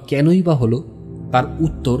হলো বা কেনই বা হলো, তার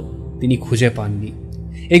উত্তর তিনি খুঁজে পাননি।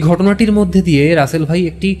 এই ঘটনাটির মধ্যে দিয়ে রাসেল ভাই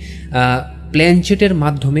একটি প্ল্যানচেটের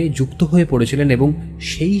মাধ্যমে যুক্ত হয়ে পড়েছিলেন, এবং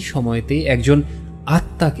সেই সময়তে একজন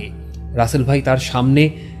আত্মাকে রাসেল ভাই তার সামনে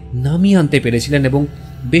নামিয়ে আনতে পেরেছিলেন, এবং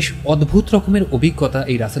বেশ অদ্ভুত রকমের অভিজ্ঞতা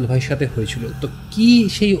এই রাসেল ভাইয়ের সাথে হয়েছিল। তো কি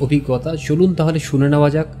সেই অভিজ্ঞতা, চলুন তাহলে শুনে নেওয়া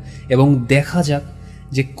যাক এবং দেখা যাক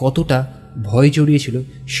যে কতটা ভয় জড়িয়েছিল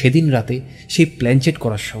সেদিন রাতে সেই প্ল্যানচেট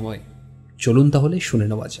করার সময়। চলুন তাহলে শুনে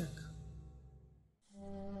নেওয়া যাক।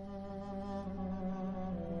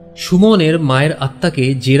 সুমনের মায়ের আত্মাকে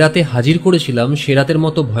যে রাতে হাজির করেছিলাম, সে রাতের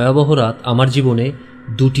মতো ভয়াবহ রাত আমার জীবনে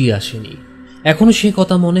দুটি আসেনি। এখনো সে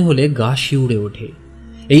কথা মনে হলে গা শিউড়ে ওঠে।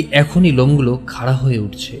 এই এখনই লোমগুলো খাড়া হয়ে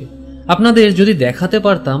উঠছে। আপনাদের যদি দেখাতে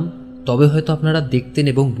পারতাম তবে হয়তো আপনারা দেখতেন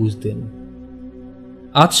এবং বুঝতেন।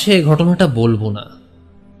 আজ সে ঘটনাটা বলবো না।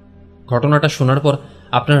 ঘটনাটা শোনার পর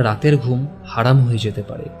আপনার রাতের ঘুম হারাম হয়ে যেতে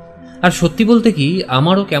পারে। আর সত্যি বলতে কি,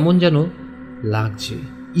 আমারও কেমন যেন লাগছে,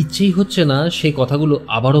 ইচ্ছেই হচ্ছে না সেই কথাগুলো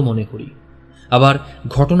আবারও মনে করি। আবার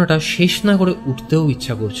ঘটনাটা শেষ না করে উঠতেও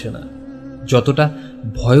ইচ্ছা করছে না। যতটা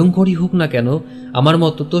ভয়ঙ্করই হোক না কেন, আমার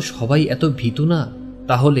মতো তো সবাই এত ভীতু না।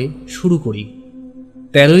 তাহলে শুরু করি।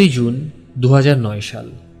 13ই জুন 2009 সাল।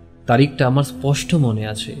 তারিখটা আমার স্পষ্ট মনে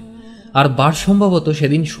আছে। আর বার সম্ভবত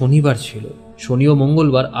সেদিন শনিবার ছিল। শনি ও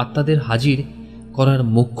মঙ্গলবার আত্মাদের হাজির করার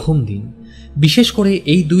মোক্ষম দিন। বিশেষ করে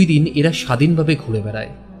এই 2 দিন এরা স্বাধীনভাবে ঘুরে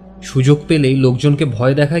বেড়ায়, সুযোগ পেলেই লোকজনকে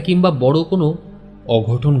ভয় দেখায় কিংবা বড় কোনো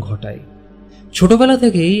অঘটন ঘটায়। ছোটবেলা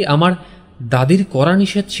থেকেই আমার দাদির কড়া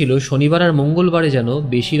নিষেধ ছিল শনিবার আর মঙ্গলবারে যেন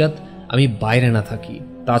বেশি রাত আমি বাইরে না থাকি।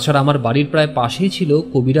 তাছাড়া আমার বাড়ির প্রায় পাশেই ছিল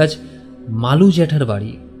কবিরাজ মালু জ্যাঠার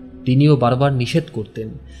বাড়ি। তিনিও বারবার নিষেধ করতেন।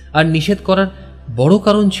 আর নিষেধ করার বড়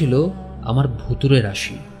কারণ ছিল আমার ভুতুরে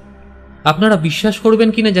রাশি। আপনারা বিশ্বাস করবেন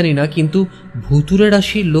কিনা জানি না, কিন্তু ভুতুরে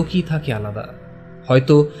রাশির লোকই থাকে আলাদা।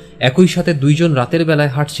 হয়তো একই সাথে 2 জন রাতের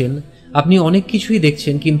বেলায় হাঁটছেন, আপনি অনেক কিছুই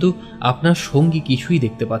দেখছেন, কিন্তু আপনার সঙ্গী কিছুই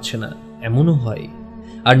দেখতে পাচ্ছে না, এমনও হয়।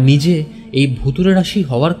 আর নিজে এই ভুতুরে রাশি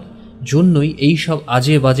হওয়ার জন্যই এই সব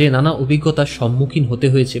আজে বাজে নানা অভিজ্ঞতার সম্মুখীন হতে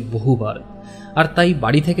হয়েছে বহুবার। আর তাই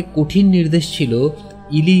বাড়ি থেকে কঠিন নির্দেশ ছিল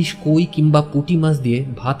ইলিশ, কই কিংবা পুঁটি মাছ দিয়ে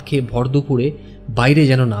ভাত খেয়ে ভর দুপুরে বাইরে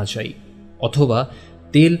যেন না যাই, অথবা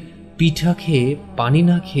তেল পিঠা খেয়ে পানি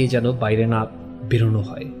না খেয়ে যেন বাইরে না বেরোনো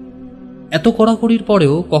হয়। এত কড়াকড়ির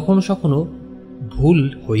পরেও কখনো কখনো ভুল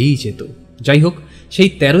হয়েই যেত। যাই হোক, সেই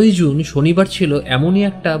 13ই জুন শনিবার ছিল এমনই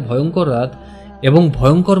একটা ভয়ঙ্কর রাত। এবং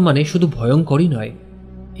ভয়ঙ্কর মানে শুধু ভয়ঙ্করই নয়,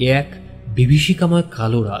 এ এক বিভীষিকাময়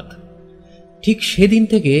কালো রাত। ঠিক সেদিন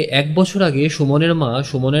থেকে 1 বছর আগে সুমনের মা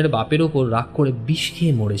সুমনের বাপের ওপর রাগ করে বিষ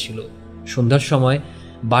খেয়ে মরেছিল। সন্ধ্যার সময়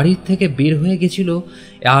বাড়ির থেকে বের হয়ে গেছিল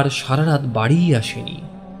আর সারা রাত বাড়িই আসেনি।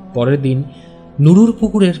 পরের দিন নুরুর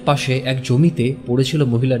পুকুরের পাশে এক জমিতে পড়েছিল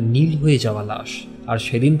মহিলার নীল হয়ে যাওয়া লাশ। আর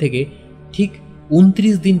সেদিন থেকে ঠিক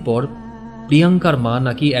 29 দিন পর প্রিয়াঙ্কার মা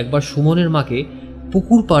নাকি একবার সুমনের মাকে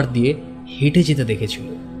পুকুর পাড় দিয়ে হেঁটে যেতে দেখেছিল।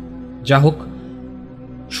 যা হোক,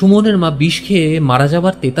 সুমনের মা বিষ খেয়ে মারা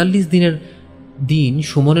যাবার 43 দিনের দিন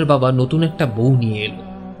সুমনের বাবা নতুন একটা বউ নিয়ে এলো।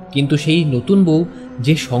 কিন্তু সেই নতুন বউ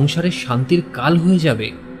যে সংসারের শান্তির কাল হয়ে যাবে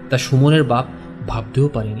তা সুমনের বাপ ভাবতেও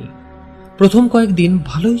পারেনি। প্রথম কয়েকদিন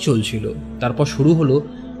ভালোই চলছিল, তারপর শুরু হলো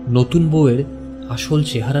নতুন বউয়ের আসল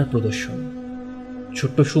চেহারার প্রদর্শন।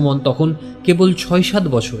 ছোট্ট সুমন তখন কেবল 6-7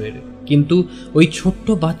 বছরের, কিন্তু ওই ছোট্ট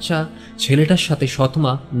বাচ্চা ছেলেটার সাথে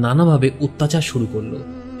সৎমা নানাভাবে অত্যাচার শুরু করলো।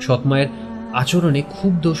 সৎমায়ের আচরণে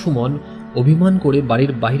ক্ষুব্ধ সুমন অভিমান করে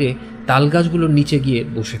বাড়ির বাইরে তালগাছগুলোর নিচে গিয়ে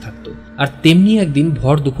বসে থাকত। আর তেমনি একদিন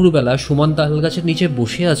ভর দুপুরবেলা সুমন তালগাছের নিচে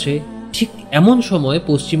বসে আছে, ঠিক এমন সময়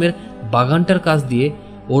পশ্চিমের বাগানটার কাছ দিয়ে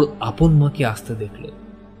ওর আপন মাকে আসতে দেখল।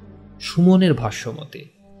 সুমনের ভাষ্যমতে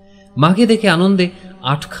মাকে দেখে আনন্দে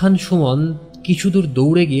আটখান সুমন কিছু দূর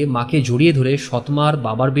দৌড়ে গিয়ে মাকে জড়িয়ে ধরে সৎমা আর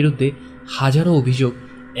বাবার বিরুদ্ধে হাজারো অভিযোগ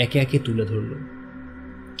একে একে তুলে ধরল।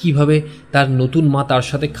 কিভাবে তার নতুন মা তার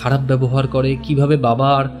সাথে খারাপ ব্যবহার করে, কিভাবে বাবা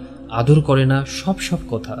আর আদর করে না, সব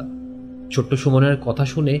কথা। ছোট্ট সুমনের কথা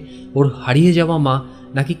শুনে ওর হারিয়ে যাওয়া মা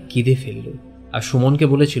নাকি কেঁদে ফেলল আর সুমনকে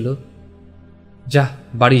বলেছিল, যা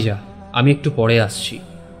বাড়ি যা, আমি একটু পরে আসছি।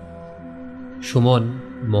 সুমন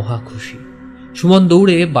মহা খুশি। সুমন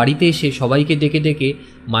দৌড়ে বাড়িতে এসে সবাইকে ডেকে ডেকে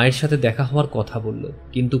মায়ের সাথে দেখা হওয়ার কথা বলল,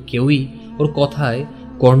 কিন্তু কেউই ওর কথায়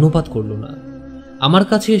কর্ণপাত করল না। আমার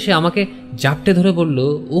কাছে এসে আমাকে জাপটে ধরে বলল,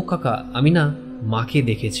 ও কাকা, আমি না মাকে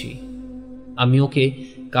দেখেছি। আমি ওকে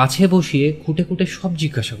কাছে বসিয়ে খুঁটে খুঁটে সব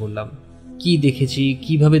জিজ্ঞাসা করলাম, কি দেখেছি,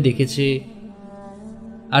 কিভাবে দেখেছে,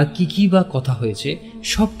 আর কি বা কথা হয়েছে,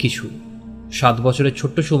 সব কিছু। 7 বছরের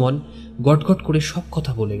ছোট্ট সুমন গটগট করে সব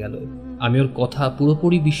কথা বলে গেল। আমি ওর কথা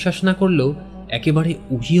পুরোপুরি বিশ্বাস না করলেও একেবারে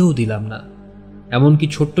উড়িয়েও দিলাম না, এমনকি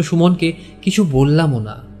ছোট্ট সুমনকে কিছু বললামও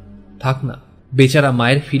না। থাক না, বেচারা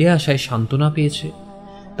মায়ের ফিরে আসায় সান্ত্বনা পেয়েছে,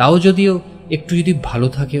 তাও যদিও একটু যদি ভালো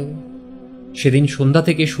থাকেও। সেদিন সন্ধ্যা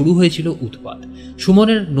থেকে শুরু হয়েছিল উৎপাত।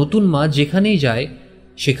 সুমনের নতুন মা যেখানেই যায়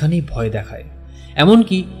সেখানেই ভয় দেখায়।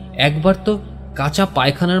 এমনকি একবার তো কাঁচা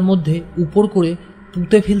পায়খানার মধ্যে উপর করে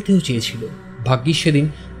পুঁতে ফেলতেও চেয়েছিল। ভাগ্যিস সেদিন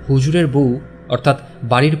হুজুরের বউ অর্থাৎ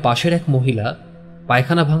বাড়ির পাশের এক মহিলা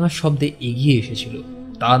পায়খানা ভাঙার শব্দে এগিয়ে এসেছিল,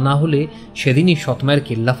 তা না হলে সেদিনই সৎমায়ের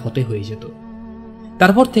কেল্লা ফতে হয়ে যেত।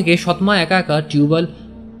 তারপর থেকে সৎমা একা একা টিউবওয়েল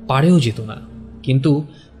পাড়েও যেত না। কিন্তু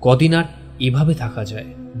কদিন আর এভাবে থাকা যায়?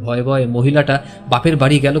 ভয়ে ভয়ে মহিলাটা বাপের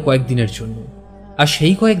বাড়ি গেল কয়েকদিনের জন্য, আর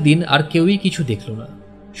সেই কয়েকদিন আর কেউই কিছু দেখল না।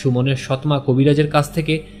 সুমনের সৎমা কবিরাজের কাছ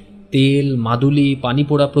থেকে তেল, মাদুলি, পানি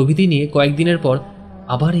পোড়া প্রভৃতি নিয়ে কয়েকদিনের পর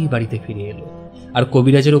আবার এই বাড়িতে ফিরে এলো। আর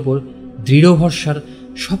কবিরাজের ওপর দৃঢ় ভরসার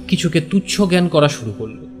সব কিছুকে তুচ্ছ জ্ঞান করা শুরু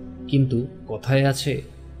করলো। কিন্তু কথায় আছে,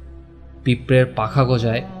 পিঁপড়ের পাখা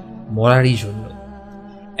গজায় মরারই জন্য।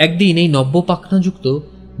 একদিন এই নব্য পাখনাযুক্ত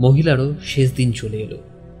মহিলারও শেষ দিন চলে এলো।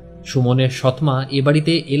 সুমনের সৎমা এ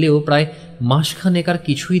বাড়িতে এলেও প্রায় মাসখানেক আর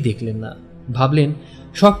কিছুই দেখলেন না। ভাবলেন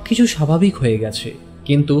সব কিছু স্বাভাবিক হয়ে গেছে,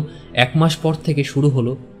 কিন্তু 1 মাস পর থেকে শুরু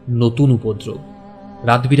হলো নতুন উপদ্রব।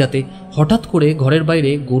 রাত বিরাতে হঠাৎ করে ঘরের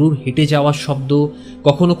বাইরে গরুর হেঁটে যাওয়ার শব্দ,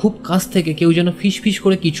 কখনো খুব কাছ থেকে কেউ যেন ফিসফিস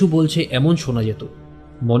করে কিছু বলছে এমন শোনা যেত।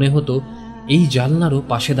 মনে হতো এই জানলারও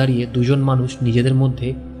পাশে দাঁড়িয়ে দুজন মানুষ নিজেদের মধ্যে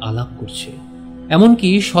আলাপ করছে। এমনকি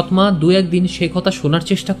সৎমা 2-1 দিন সে কথা শোনার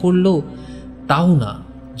চেষ্টা করলো, তাও না।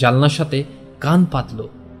 জানলার সাথে কান পাতল,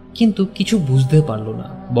 কিন্তু কিছু বুঝতে পারল না,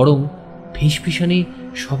 বরং ফিসফিসানি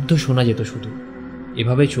শব্দ শোনা যেত শুধু।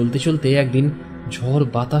 এভাবে চলতে চলতে একদিন ঝড়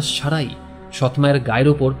বাতাস ছাড়াই সৎমায়ের গায়ের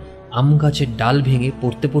ওপর আম গাছের ডাল ভেঙে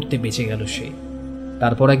পড়তে পড়তে বেঁচে গেল সে।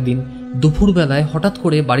 তারপর একদিন দুপুরবেলায় হঠাৎ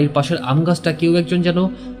করে বাড়ির পাশের আম গাছটা কেউ একজন যেন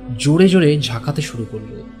জোরে জোরে ঝাঁকাতে শুরু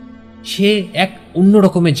করল। সে এক অন্য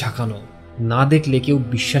রকমের ঝাঁকানো, না দেখলে কেউ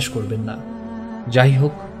বিশ্বাস করবেন না। যাই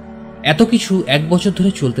হোক, এত কিছু 1 বছর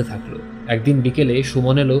ধরে চলতে থাকলো। একদিন বিকেলে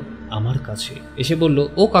সুমন এলো আমার কাছে, এসে বলল,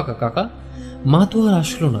 ও কাকা কাকা, মা তো আর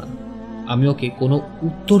আসলো না। আমি ওকে কোনো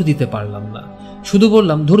উত্তর দিতে পারলাম না, শুধু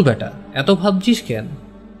বললাম, ধুর বেটা, এত ভাবছিস কেন,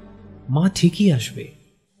 মা ঠিকই আসবে।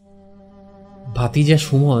 ভাতিজা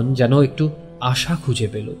সুমন যেন একটু আশা খুঁজে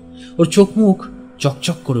পেল, ওর চোখ মুখ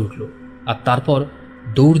চকচক করে উঠল, আর তারপর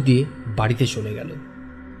দৌড় দিয়ে বাড়িতে চলে গেল।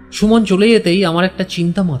 সুমন চলে যেতেই আমার একটা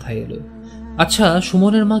চিন্তা মাথায় এলো। আচ্ছা,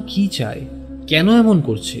 সুমনের মা কি চায়, কেন এমন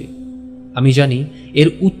করছে? আমি জানি এর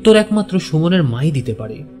উত্তর একমাত্র সুমনের মাই দিতে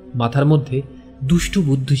পারে। মাথার মধ্যে দুষ্টু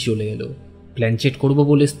বুদ্ধি চলে এলো। প্ল্যানচেট করব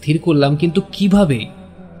বলে স্থির করলাম, কিন্তু কিভাবে?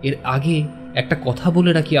 এর আগে একটা কথা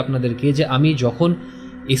বলে রাখি আপনাদেরকে, যে আমি যখন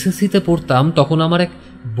এসএসসিতে পড়তাম তখন আমার এক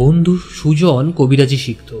বন্ধু সুজন কবিরাজি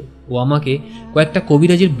শিখত। ও আমাকে কয়েকটা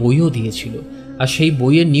কবিরাজির বইও দিয়েছিল, আর সেই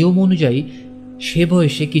বইয়ের নিয়ম অনুযায়ী সে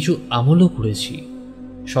বয়সে কিছু আমলও করেছি।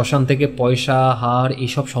 শ্মশান থেকে পয়সা, হার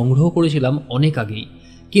এসব সংগ্রহ করেছিলাম অনেক আগেই,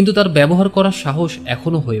 কিন্তু তার ব্যবহার করার সাহস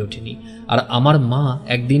এখনো হয়ে ওঠেনি। আর আমার মা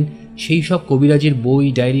একদিন সেই সব কবিরাজির বই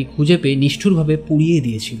ডায়েরি খুঁজে পেয়ে নিষ্ঠুরভাবে পুড়িয়ে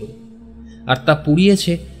দিয়েছিল, আর তা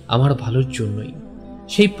পুড়িয়েছে আমার ভালোর জন্যই।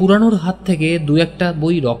 সেই পুরানোর হাত থেকে 2-1টা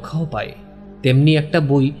বই রক্ষাও পায়। তেমনি একটা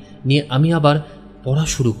বই নিয়ে আমি আবার পড়া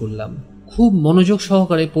শুরু করলাম। খুব মনোযোগ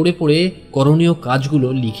সহকারে পড়ে পড়ে করণীয় কাজগুলো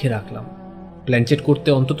লিখে রাখলাম। প্ল্যানচেট করতে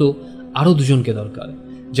অন্তত আরও 2জনকে দরকার,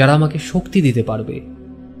 যারা আমাকে শক্তি দিতে পারবে।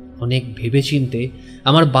 অনেক ভেবেচিন্তে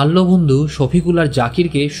আমার বাল্যবন্ধু শফিকুল আর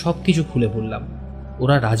জাকিরকে সব কিছু খুলে বললাম।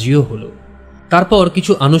 ওরা রাজিও হলো। তারপর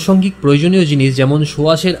কিছু আনুষঙ্গিক প্রয়োজনীয় জিনিস, যেমন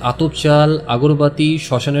সোয়াশের আতপ চাল, আগরবাতি,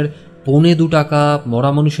 শ্মশানের 2.25 টাকা,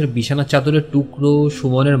 মরা মানুষের বিছানা চাদরের টুকরো,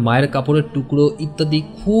 সুমনের মায়ের কাপড়ের টুকরো ইত্যাদি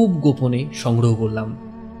খুব গোপনে সংগ্রহ করলাম।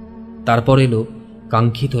 তারপর এলো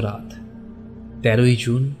কাঙ্ক্ষিত রাত, 13ই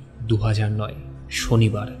জুন 2009,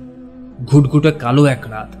 শনিবার। ঘুটঘুটে কালো এক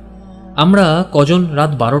রাত। আমরা কজন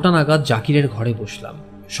রাত 12টা নাগাদ জাকিরের ঘরে বসলাম।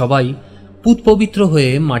 সবাই পুত পবিত্র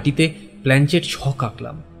হয়ে মাটিতে প্ল্যানচেট ছক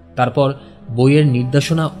আঁকলাম। তারপর বইয়ের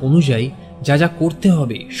নির্দেশনা অনুযায়ী যা যা করতে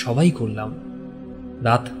হবে সবাই করলাম।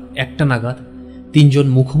 রাত 1টা নাগাদ 3জন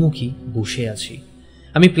মুখোমুখি বসে আছি।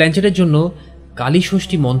 আমি প্ল্যানচেটের জন্য কালী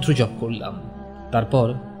ষষ্ঠী মন্ত্র জপ করলাম। তারপর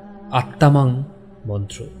আত্মামাং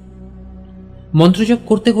মন্ত্র জপ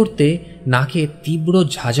করতে করতে নাকে তীব্র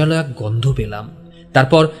ঝাঁঝালো এক গন্ধ পেলাম।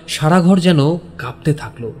 তারপর সারা ঘর যেন কাঁপতে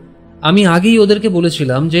থাকলো। আমি আগেই ওদেরকে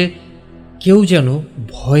বলেছিলাম যে কেউ যেন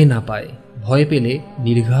ভয় না পায়, ভয় পেলে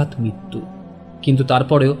নির্ঘাত মৃত্যু। কিন্তু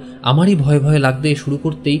তারপরেও আমারই ভয়ে ভয়ে লাগতে শুরু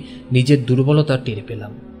করতেই নিজের দুর্বলতা টের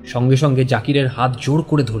পেলাম। সঙ্গে সঙ্গে জাকিরের হাত জোর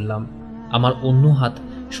করে ধরলাম, আমার অন্য হাত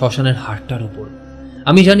শ্মশানের হাড়টার উপর।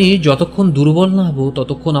 আমি জানি যতক্ষণ দুর্বল না হব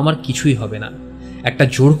ততক্ষণ আমার কিছুই হবে না। একটা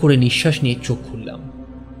জোর করে নিঃশ্বাস নিয়ে চোখ খুললাম।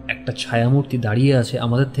 একটা ছায়ামূর্তি দাঁড়িয়ে আছে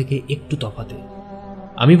আমাদের থেকে একটু তফাতে।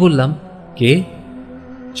 আমি বললাম, কে?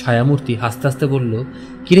 ছায়ামূর্তি হাসতে হাসতে বলল,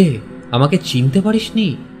 কিরে, আমাকে চিনতে পারিসনি?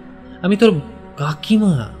 আমি তোর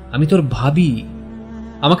কাকিমা, আমি তোর ভাবি।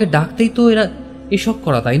 আমাকে ডাকতেই তো এরা এসব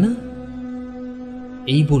করা, তাই না?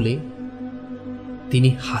 এই বলে তিনি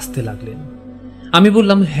হাসতে লাগলেন। আমি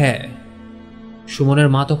বললাম, হ্যাঁ। সুমনের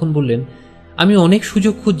মা তখন বললেন, আমি অনেক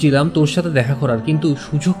সুযোগ খুঁজছিলাম তোর সাথে দেখা করার, কিন্তু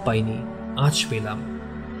সুযোগ পাইনি, আজ পেলাম।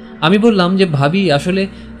 আমি বললাম যে ভাবি, আসলে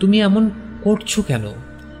তুমি এমন করছো কেন,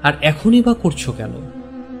 আর এখনই বা করছো কেন?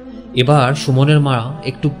 এবার সুমনের মা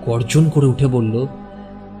একটু গর্জন করে উঠে বলল,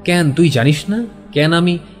 কেন তুই জানিস না কেন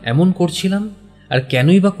আমি এমন করছিলাম, আর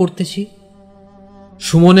কেনই বা করতেছি?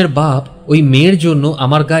 সুমনের বাপ ওই মেয়ের জন্য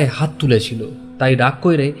আমার গায়ে হাত তুলেছিল, তাই রাগ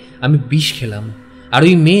করে আমি বিষ খেলাম। আর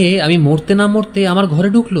ওই মেয়ে আমি মরতে না মরতে আমার ঘরে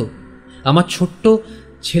ঢুকলো, আমার ছোট্ট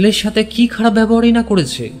ছেলের সাথে কি খারাপ ব্যবহারই না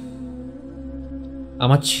করেছে।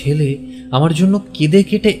 আমার ছেলে আমার জন্য কেঁদে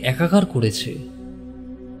কেটে একাকার করেছে।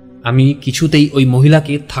 আমি কিছুতেই ওই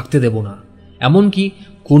মহিলাকে থাকতে দেব না, এমনকি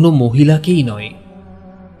কোনো মহিলাকেই নয়।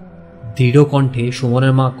 দৃঢ় কণ্ঠে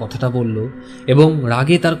সুমনের মা কথাটা বলল এবং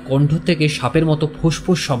রাগে তার কণ্ঠ থেকে সাপের মতো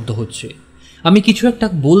ফোঁস শব্দ হচ্ছে। আমি কিছু একটা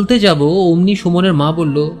বলতে যাব, অমনি সুমনের মা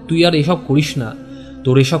বলল, তুই আর এসব করিস না,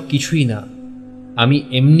 তোর এসব কিছুই না। আমি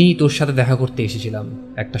এমনিই তোর সাথে দেখা করতে এসেছিলাম,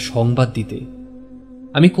 একটা সংবাদ দিতে।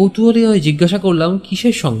 আমি কৌতূহলী হয়ে জিজ্ঞাসা করলাম,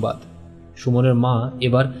 কিসের সংবাদ? সুমনের মা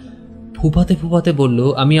এবার ফুপাতে ফুপাতে বলল,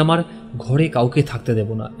 আমি আমার ঘরে কাউকে থাকতে দেব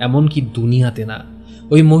না, এমনকি দুনিয়াতে না।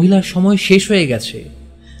 ওই মহিলার সময় শেষ হয়ে গেছে,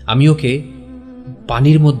 আমি ওকে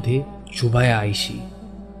পানির মধ্যে চুবায়া আইসি।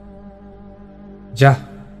 যা,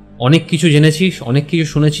 অনেক কিছু জেনেছিস, অনেক কিছু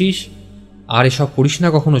শুনেছিস, আর এসব করিস না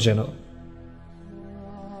কখনো যেন।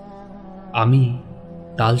 আমি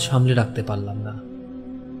তাল সামলে রাখতে পারলাম না।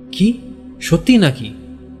 কি সত্যি নাকি?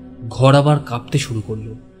 ঘর আবার কাঁপতে শুরু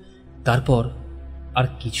করলো। তারপর আর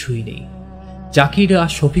কিছুই নেই। জাকির আর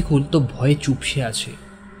শফিকুল তো ভয়ে চুপসে আছে।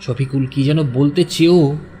 শফিকুল কি যেন বলতে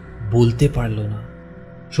চেয়েও বলতে পারল না।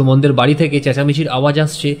 সুমনদের বাড়ি থেকে চেঁচামেচির আওয়াজ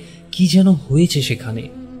আসছে, কি যেন হয়েছে সেখানে।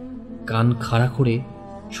 কান খাড়া করে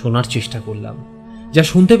শোনার চেষ্টা করলাম। যা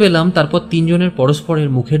শুনতে পেলাম তারপর তিনজনের পরস্পরের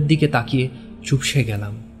মুখের দিকে তাকিয়ে চুপসে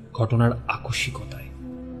গেলাম ঘটনার আকস্মিকতায়।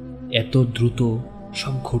 এত দ্রুত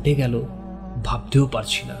সব ঘটে গেল ভাবতেও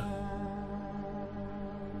পারছি না।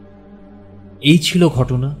 এই ছিল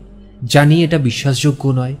ঘটনা। জানি এটা বিশ্বাসযোগ্য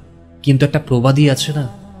নয়, কিন্তু একটা প্রবাদই আছে না,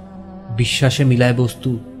 বিশ্বাসে মিলায় বস্তু,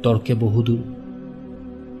 তর্কে বহুদূর।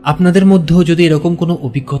 আপনাদের মধ্যেও যদি এরকম কোনো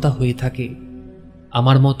অভিজ্ঞতা হয়ে থাকে,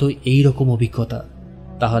 আমার মতো এই রকম অভিজ্ঞতা,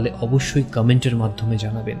 তাহলে অবশ্যই কমেন্টের মাধ্যমে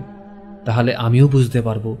জানাবেন। তাহলে আমিও বুঝতে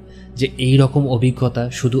পারবো যে এই রকম অভিজ্ঞতা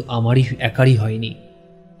শুধু আমারই একারই হয়নি,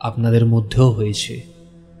 আপনাদের মধ্যেও হয়েছে।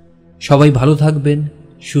 সবাই ভালো থাকবেন,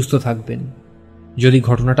 সুস্থ থাকবেন। যদি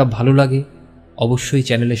ঘটনাটা ভালো লাগে অবশ্যই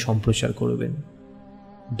চ্যানেলে সম্প্রচার করবেন।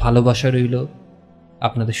 ভালোবাসা রইল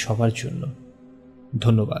আপনাদের সবার জন্য।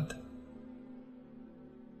 ধন্যবাদ।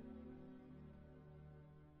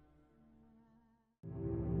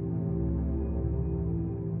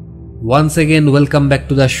 Once again welcome back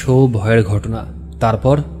to the show ভয়ের ঘটনা।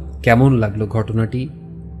 তারপর কেমন লাগলো ঘটনাটি?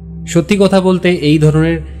 সত্যি কথা বলতে এই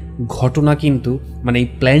ধরনের ঘটনা কিন্তু মানে এই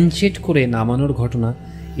প্ল্যানচেট করে নামানোর ঘটনা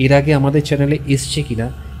এর আগে আমাদের চ্যানেলে এসছে কিনা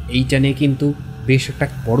এইটা নিয়ে কিন্তু বেশ একটা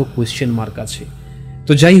বড় কোয়েশ্চেন মার্ক আছে।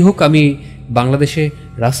 তো যাই হোক, আমি বাংলাদেশে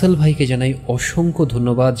রাসেল ভাইকে জানাই অসংখ্য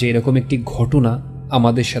ধন্যবাদ যে এরকম একটি ঘটনা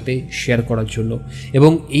আমাদের সাথে শেয়ার করার জন্য।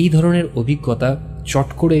 এবং এই ধরনের অভিজ্ঞতা চট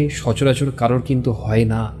করে সচরাচর কারোর কিন্তু হয়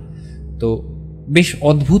না। তো বেশ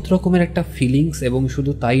অদ্ভুত রকমের একটা ফিলিংস। এবং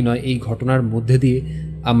শুধু তাই নয়, এই ঘটনার মধ্যে দিয়ে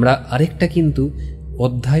আমরা আরেকটা কিন্তু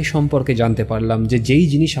অধ্যায় সম্পর্কে জানতে পারলাম যে যেই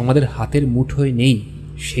জিনিস আমাদের হাতের মুঠোয় নেই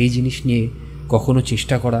সেই জিনিস নিয়ে কখনো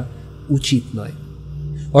চেষ্টা করা উচিত নয়।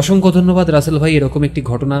 অসংখ্য ধন্যবাদ রাসেল ভাই এরকম একটি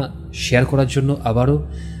ঘটনা শেয়ার করার জন্য আবারও।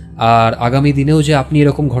 আর আগামী দিনেও যে আপনি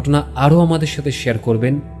এরকম ঘটনা আরও আমাদের সাথে শেয়ার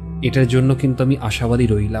করবেন, এটার জন্য কিন্তু আমি আশাবাদী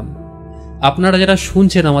রইলাম। আপনারা যারা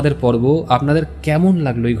শুনছেন আমাদের পর্ব, আপনাদের কেমন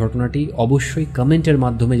লাগলো এই ঘটনাটি অবশ্যই কমেন্টের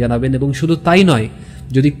মাধ্যমে জানাবেন। এবং শুধু তাই নয়,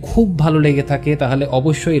 যদি খুব ভালো লেগে থাকে তাহলে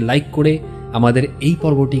অবশ্যই লাইক করে আমাদের এই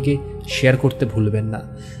পর্বটিকে শেয়ার করতে ভুলবেন না।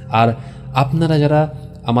 আর আপনারা যারা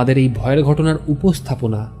আমাদের এই ভয়ের ঘটনার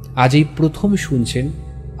উপস্থাপনা আজ এই প্রথম শুনছেন,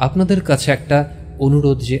 আপনাদের কাছে একটা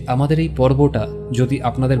অনুরোধ যে আমাদের এই পর্বটা যদি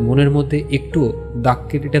আপনাদের মনের মধ্যে একটু দাগ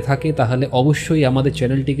কেটে থাকে তাহলে অবশ্যই আমাদের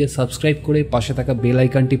চ্যানেলটিকে সাবস্ক্রাইব করে পাশে থাকা বেল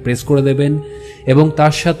আইকনটি প্রেস করে দেবেন। এবং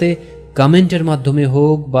তার সাথে কমেন্টের মাধ্যমে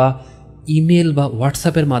হোক বা ইমেল বা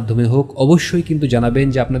হোয়াটসঅ্যাপের মাধ্যমে হোক অবশ্যই কিন্তু জানাবেন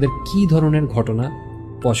যে আপনাদের কী ধরনের ঘটনা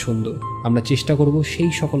পছন্দ। আমরা চেষ্টা করব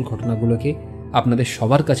সেই সকল ঘটনাগুলোকে আপনাদের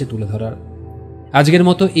সবার কাছে তুলে ধরার। আজকের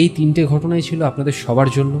মতো এই 3টে ঘটনাই ছিল আপনাদের সবার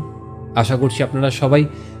জন্য। আশা করছি আপনারা সবাই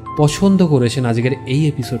পছন্দ করেছেন আজকের এই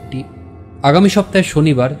এপিসোডটি। আগামী সপ্তাহে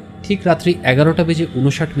শনিবার ঠিক রাত্রি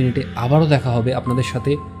 11:59 আবারও দেখা হবে আপনাদের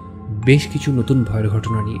সাথে বেশ কিছু নতুন ভয়ের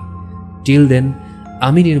ঘটনা নিয়ে। টিল দেন,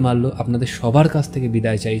 আমি নির্মাল্য আপনাদের সবার কাছ থেকে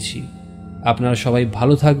বিদায় চাইছি। আপনারা সবাই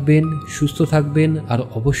ভালো থাকবেন, সুস্থ থাকবেন, আর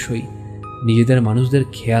অবশ্যই নিজেদের মানুষদের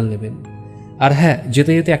খেয়াল নেবেন। আর হ্যাঁ,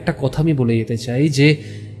 যেতে যেতে একটা কথা আমি বলে যেতে চাই যে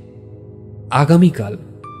আগামীকাল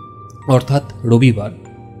অর্থাৎ রবিবার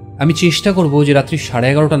আমি চেষ্টা করব যে রাত্রি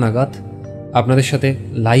 11:30 নাগাদ আপনাদের সাথে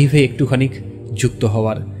লাইভে একটুখানি যুক্ত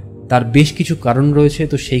হওয়ার। তার বেশ কিছু কারণ রয়েছে,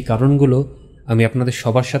 তো সেই কারণগুলো আমি আপনাদের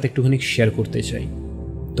সবার সাথে একটুখানি শেয়ার করতে চাই।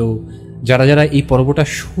 তো যারা যারা এই পর্বটা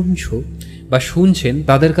শুনছো বা শুনছেন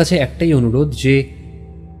তাদের কাছে একটাই অনুরোধ যে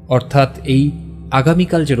অর্থাৎ এই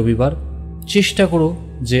আগামীকাল যে রবিবার চেষ্টা করো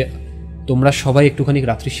যে তোমরা সবাই একটুখানি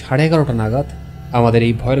রাত্রি 11:30 নাগাদ আমাদের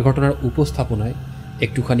এই ভয়ের ঘটনার উপস্থাপনায়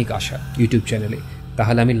একটুখানি আসা ইউটিউব চ্যানেলে।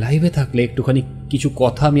 তাহলে আমি লাইভে থাকলে একটুখানি কিছু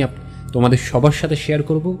কথা আমি তোমাদের সবার সাথে শেয়ার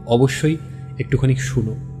করব, অবশ্যই একটুখানি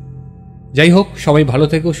শুনো। যাই হোক, সবাই ভালো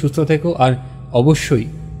থেকো, সুস্থ থেকো, আর অবশ্যই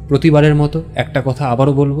প্রতিবারের মতো একটা কথা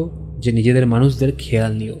আবারও বলবো যে নিজেদের মানুষদের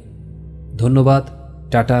খেয়াল নিও। ধন্যবাদ,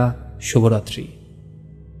 টাটা, শুভরাত্রি।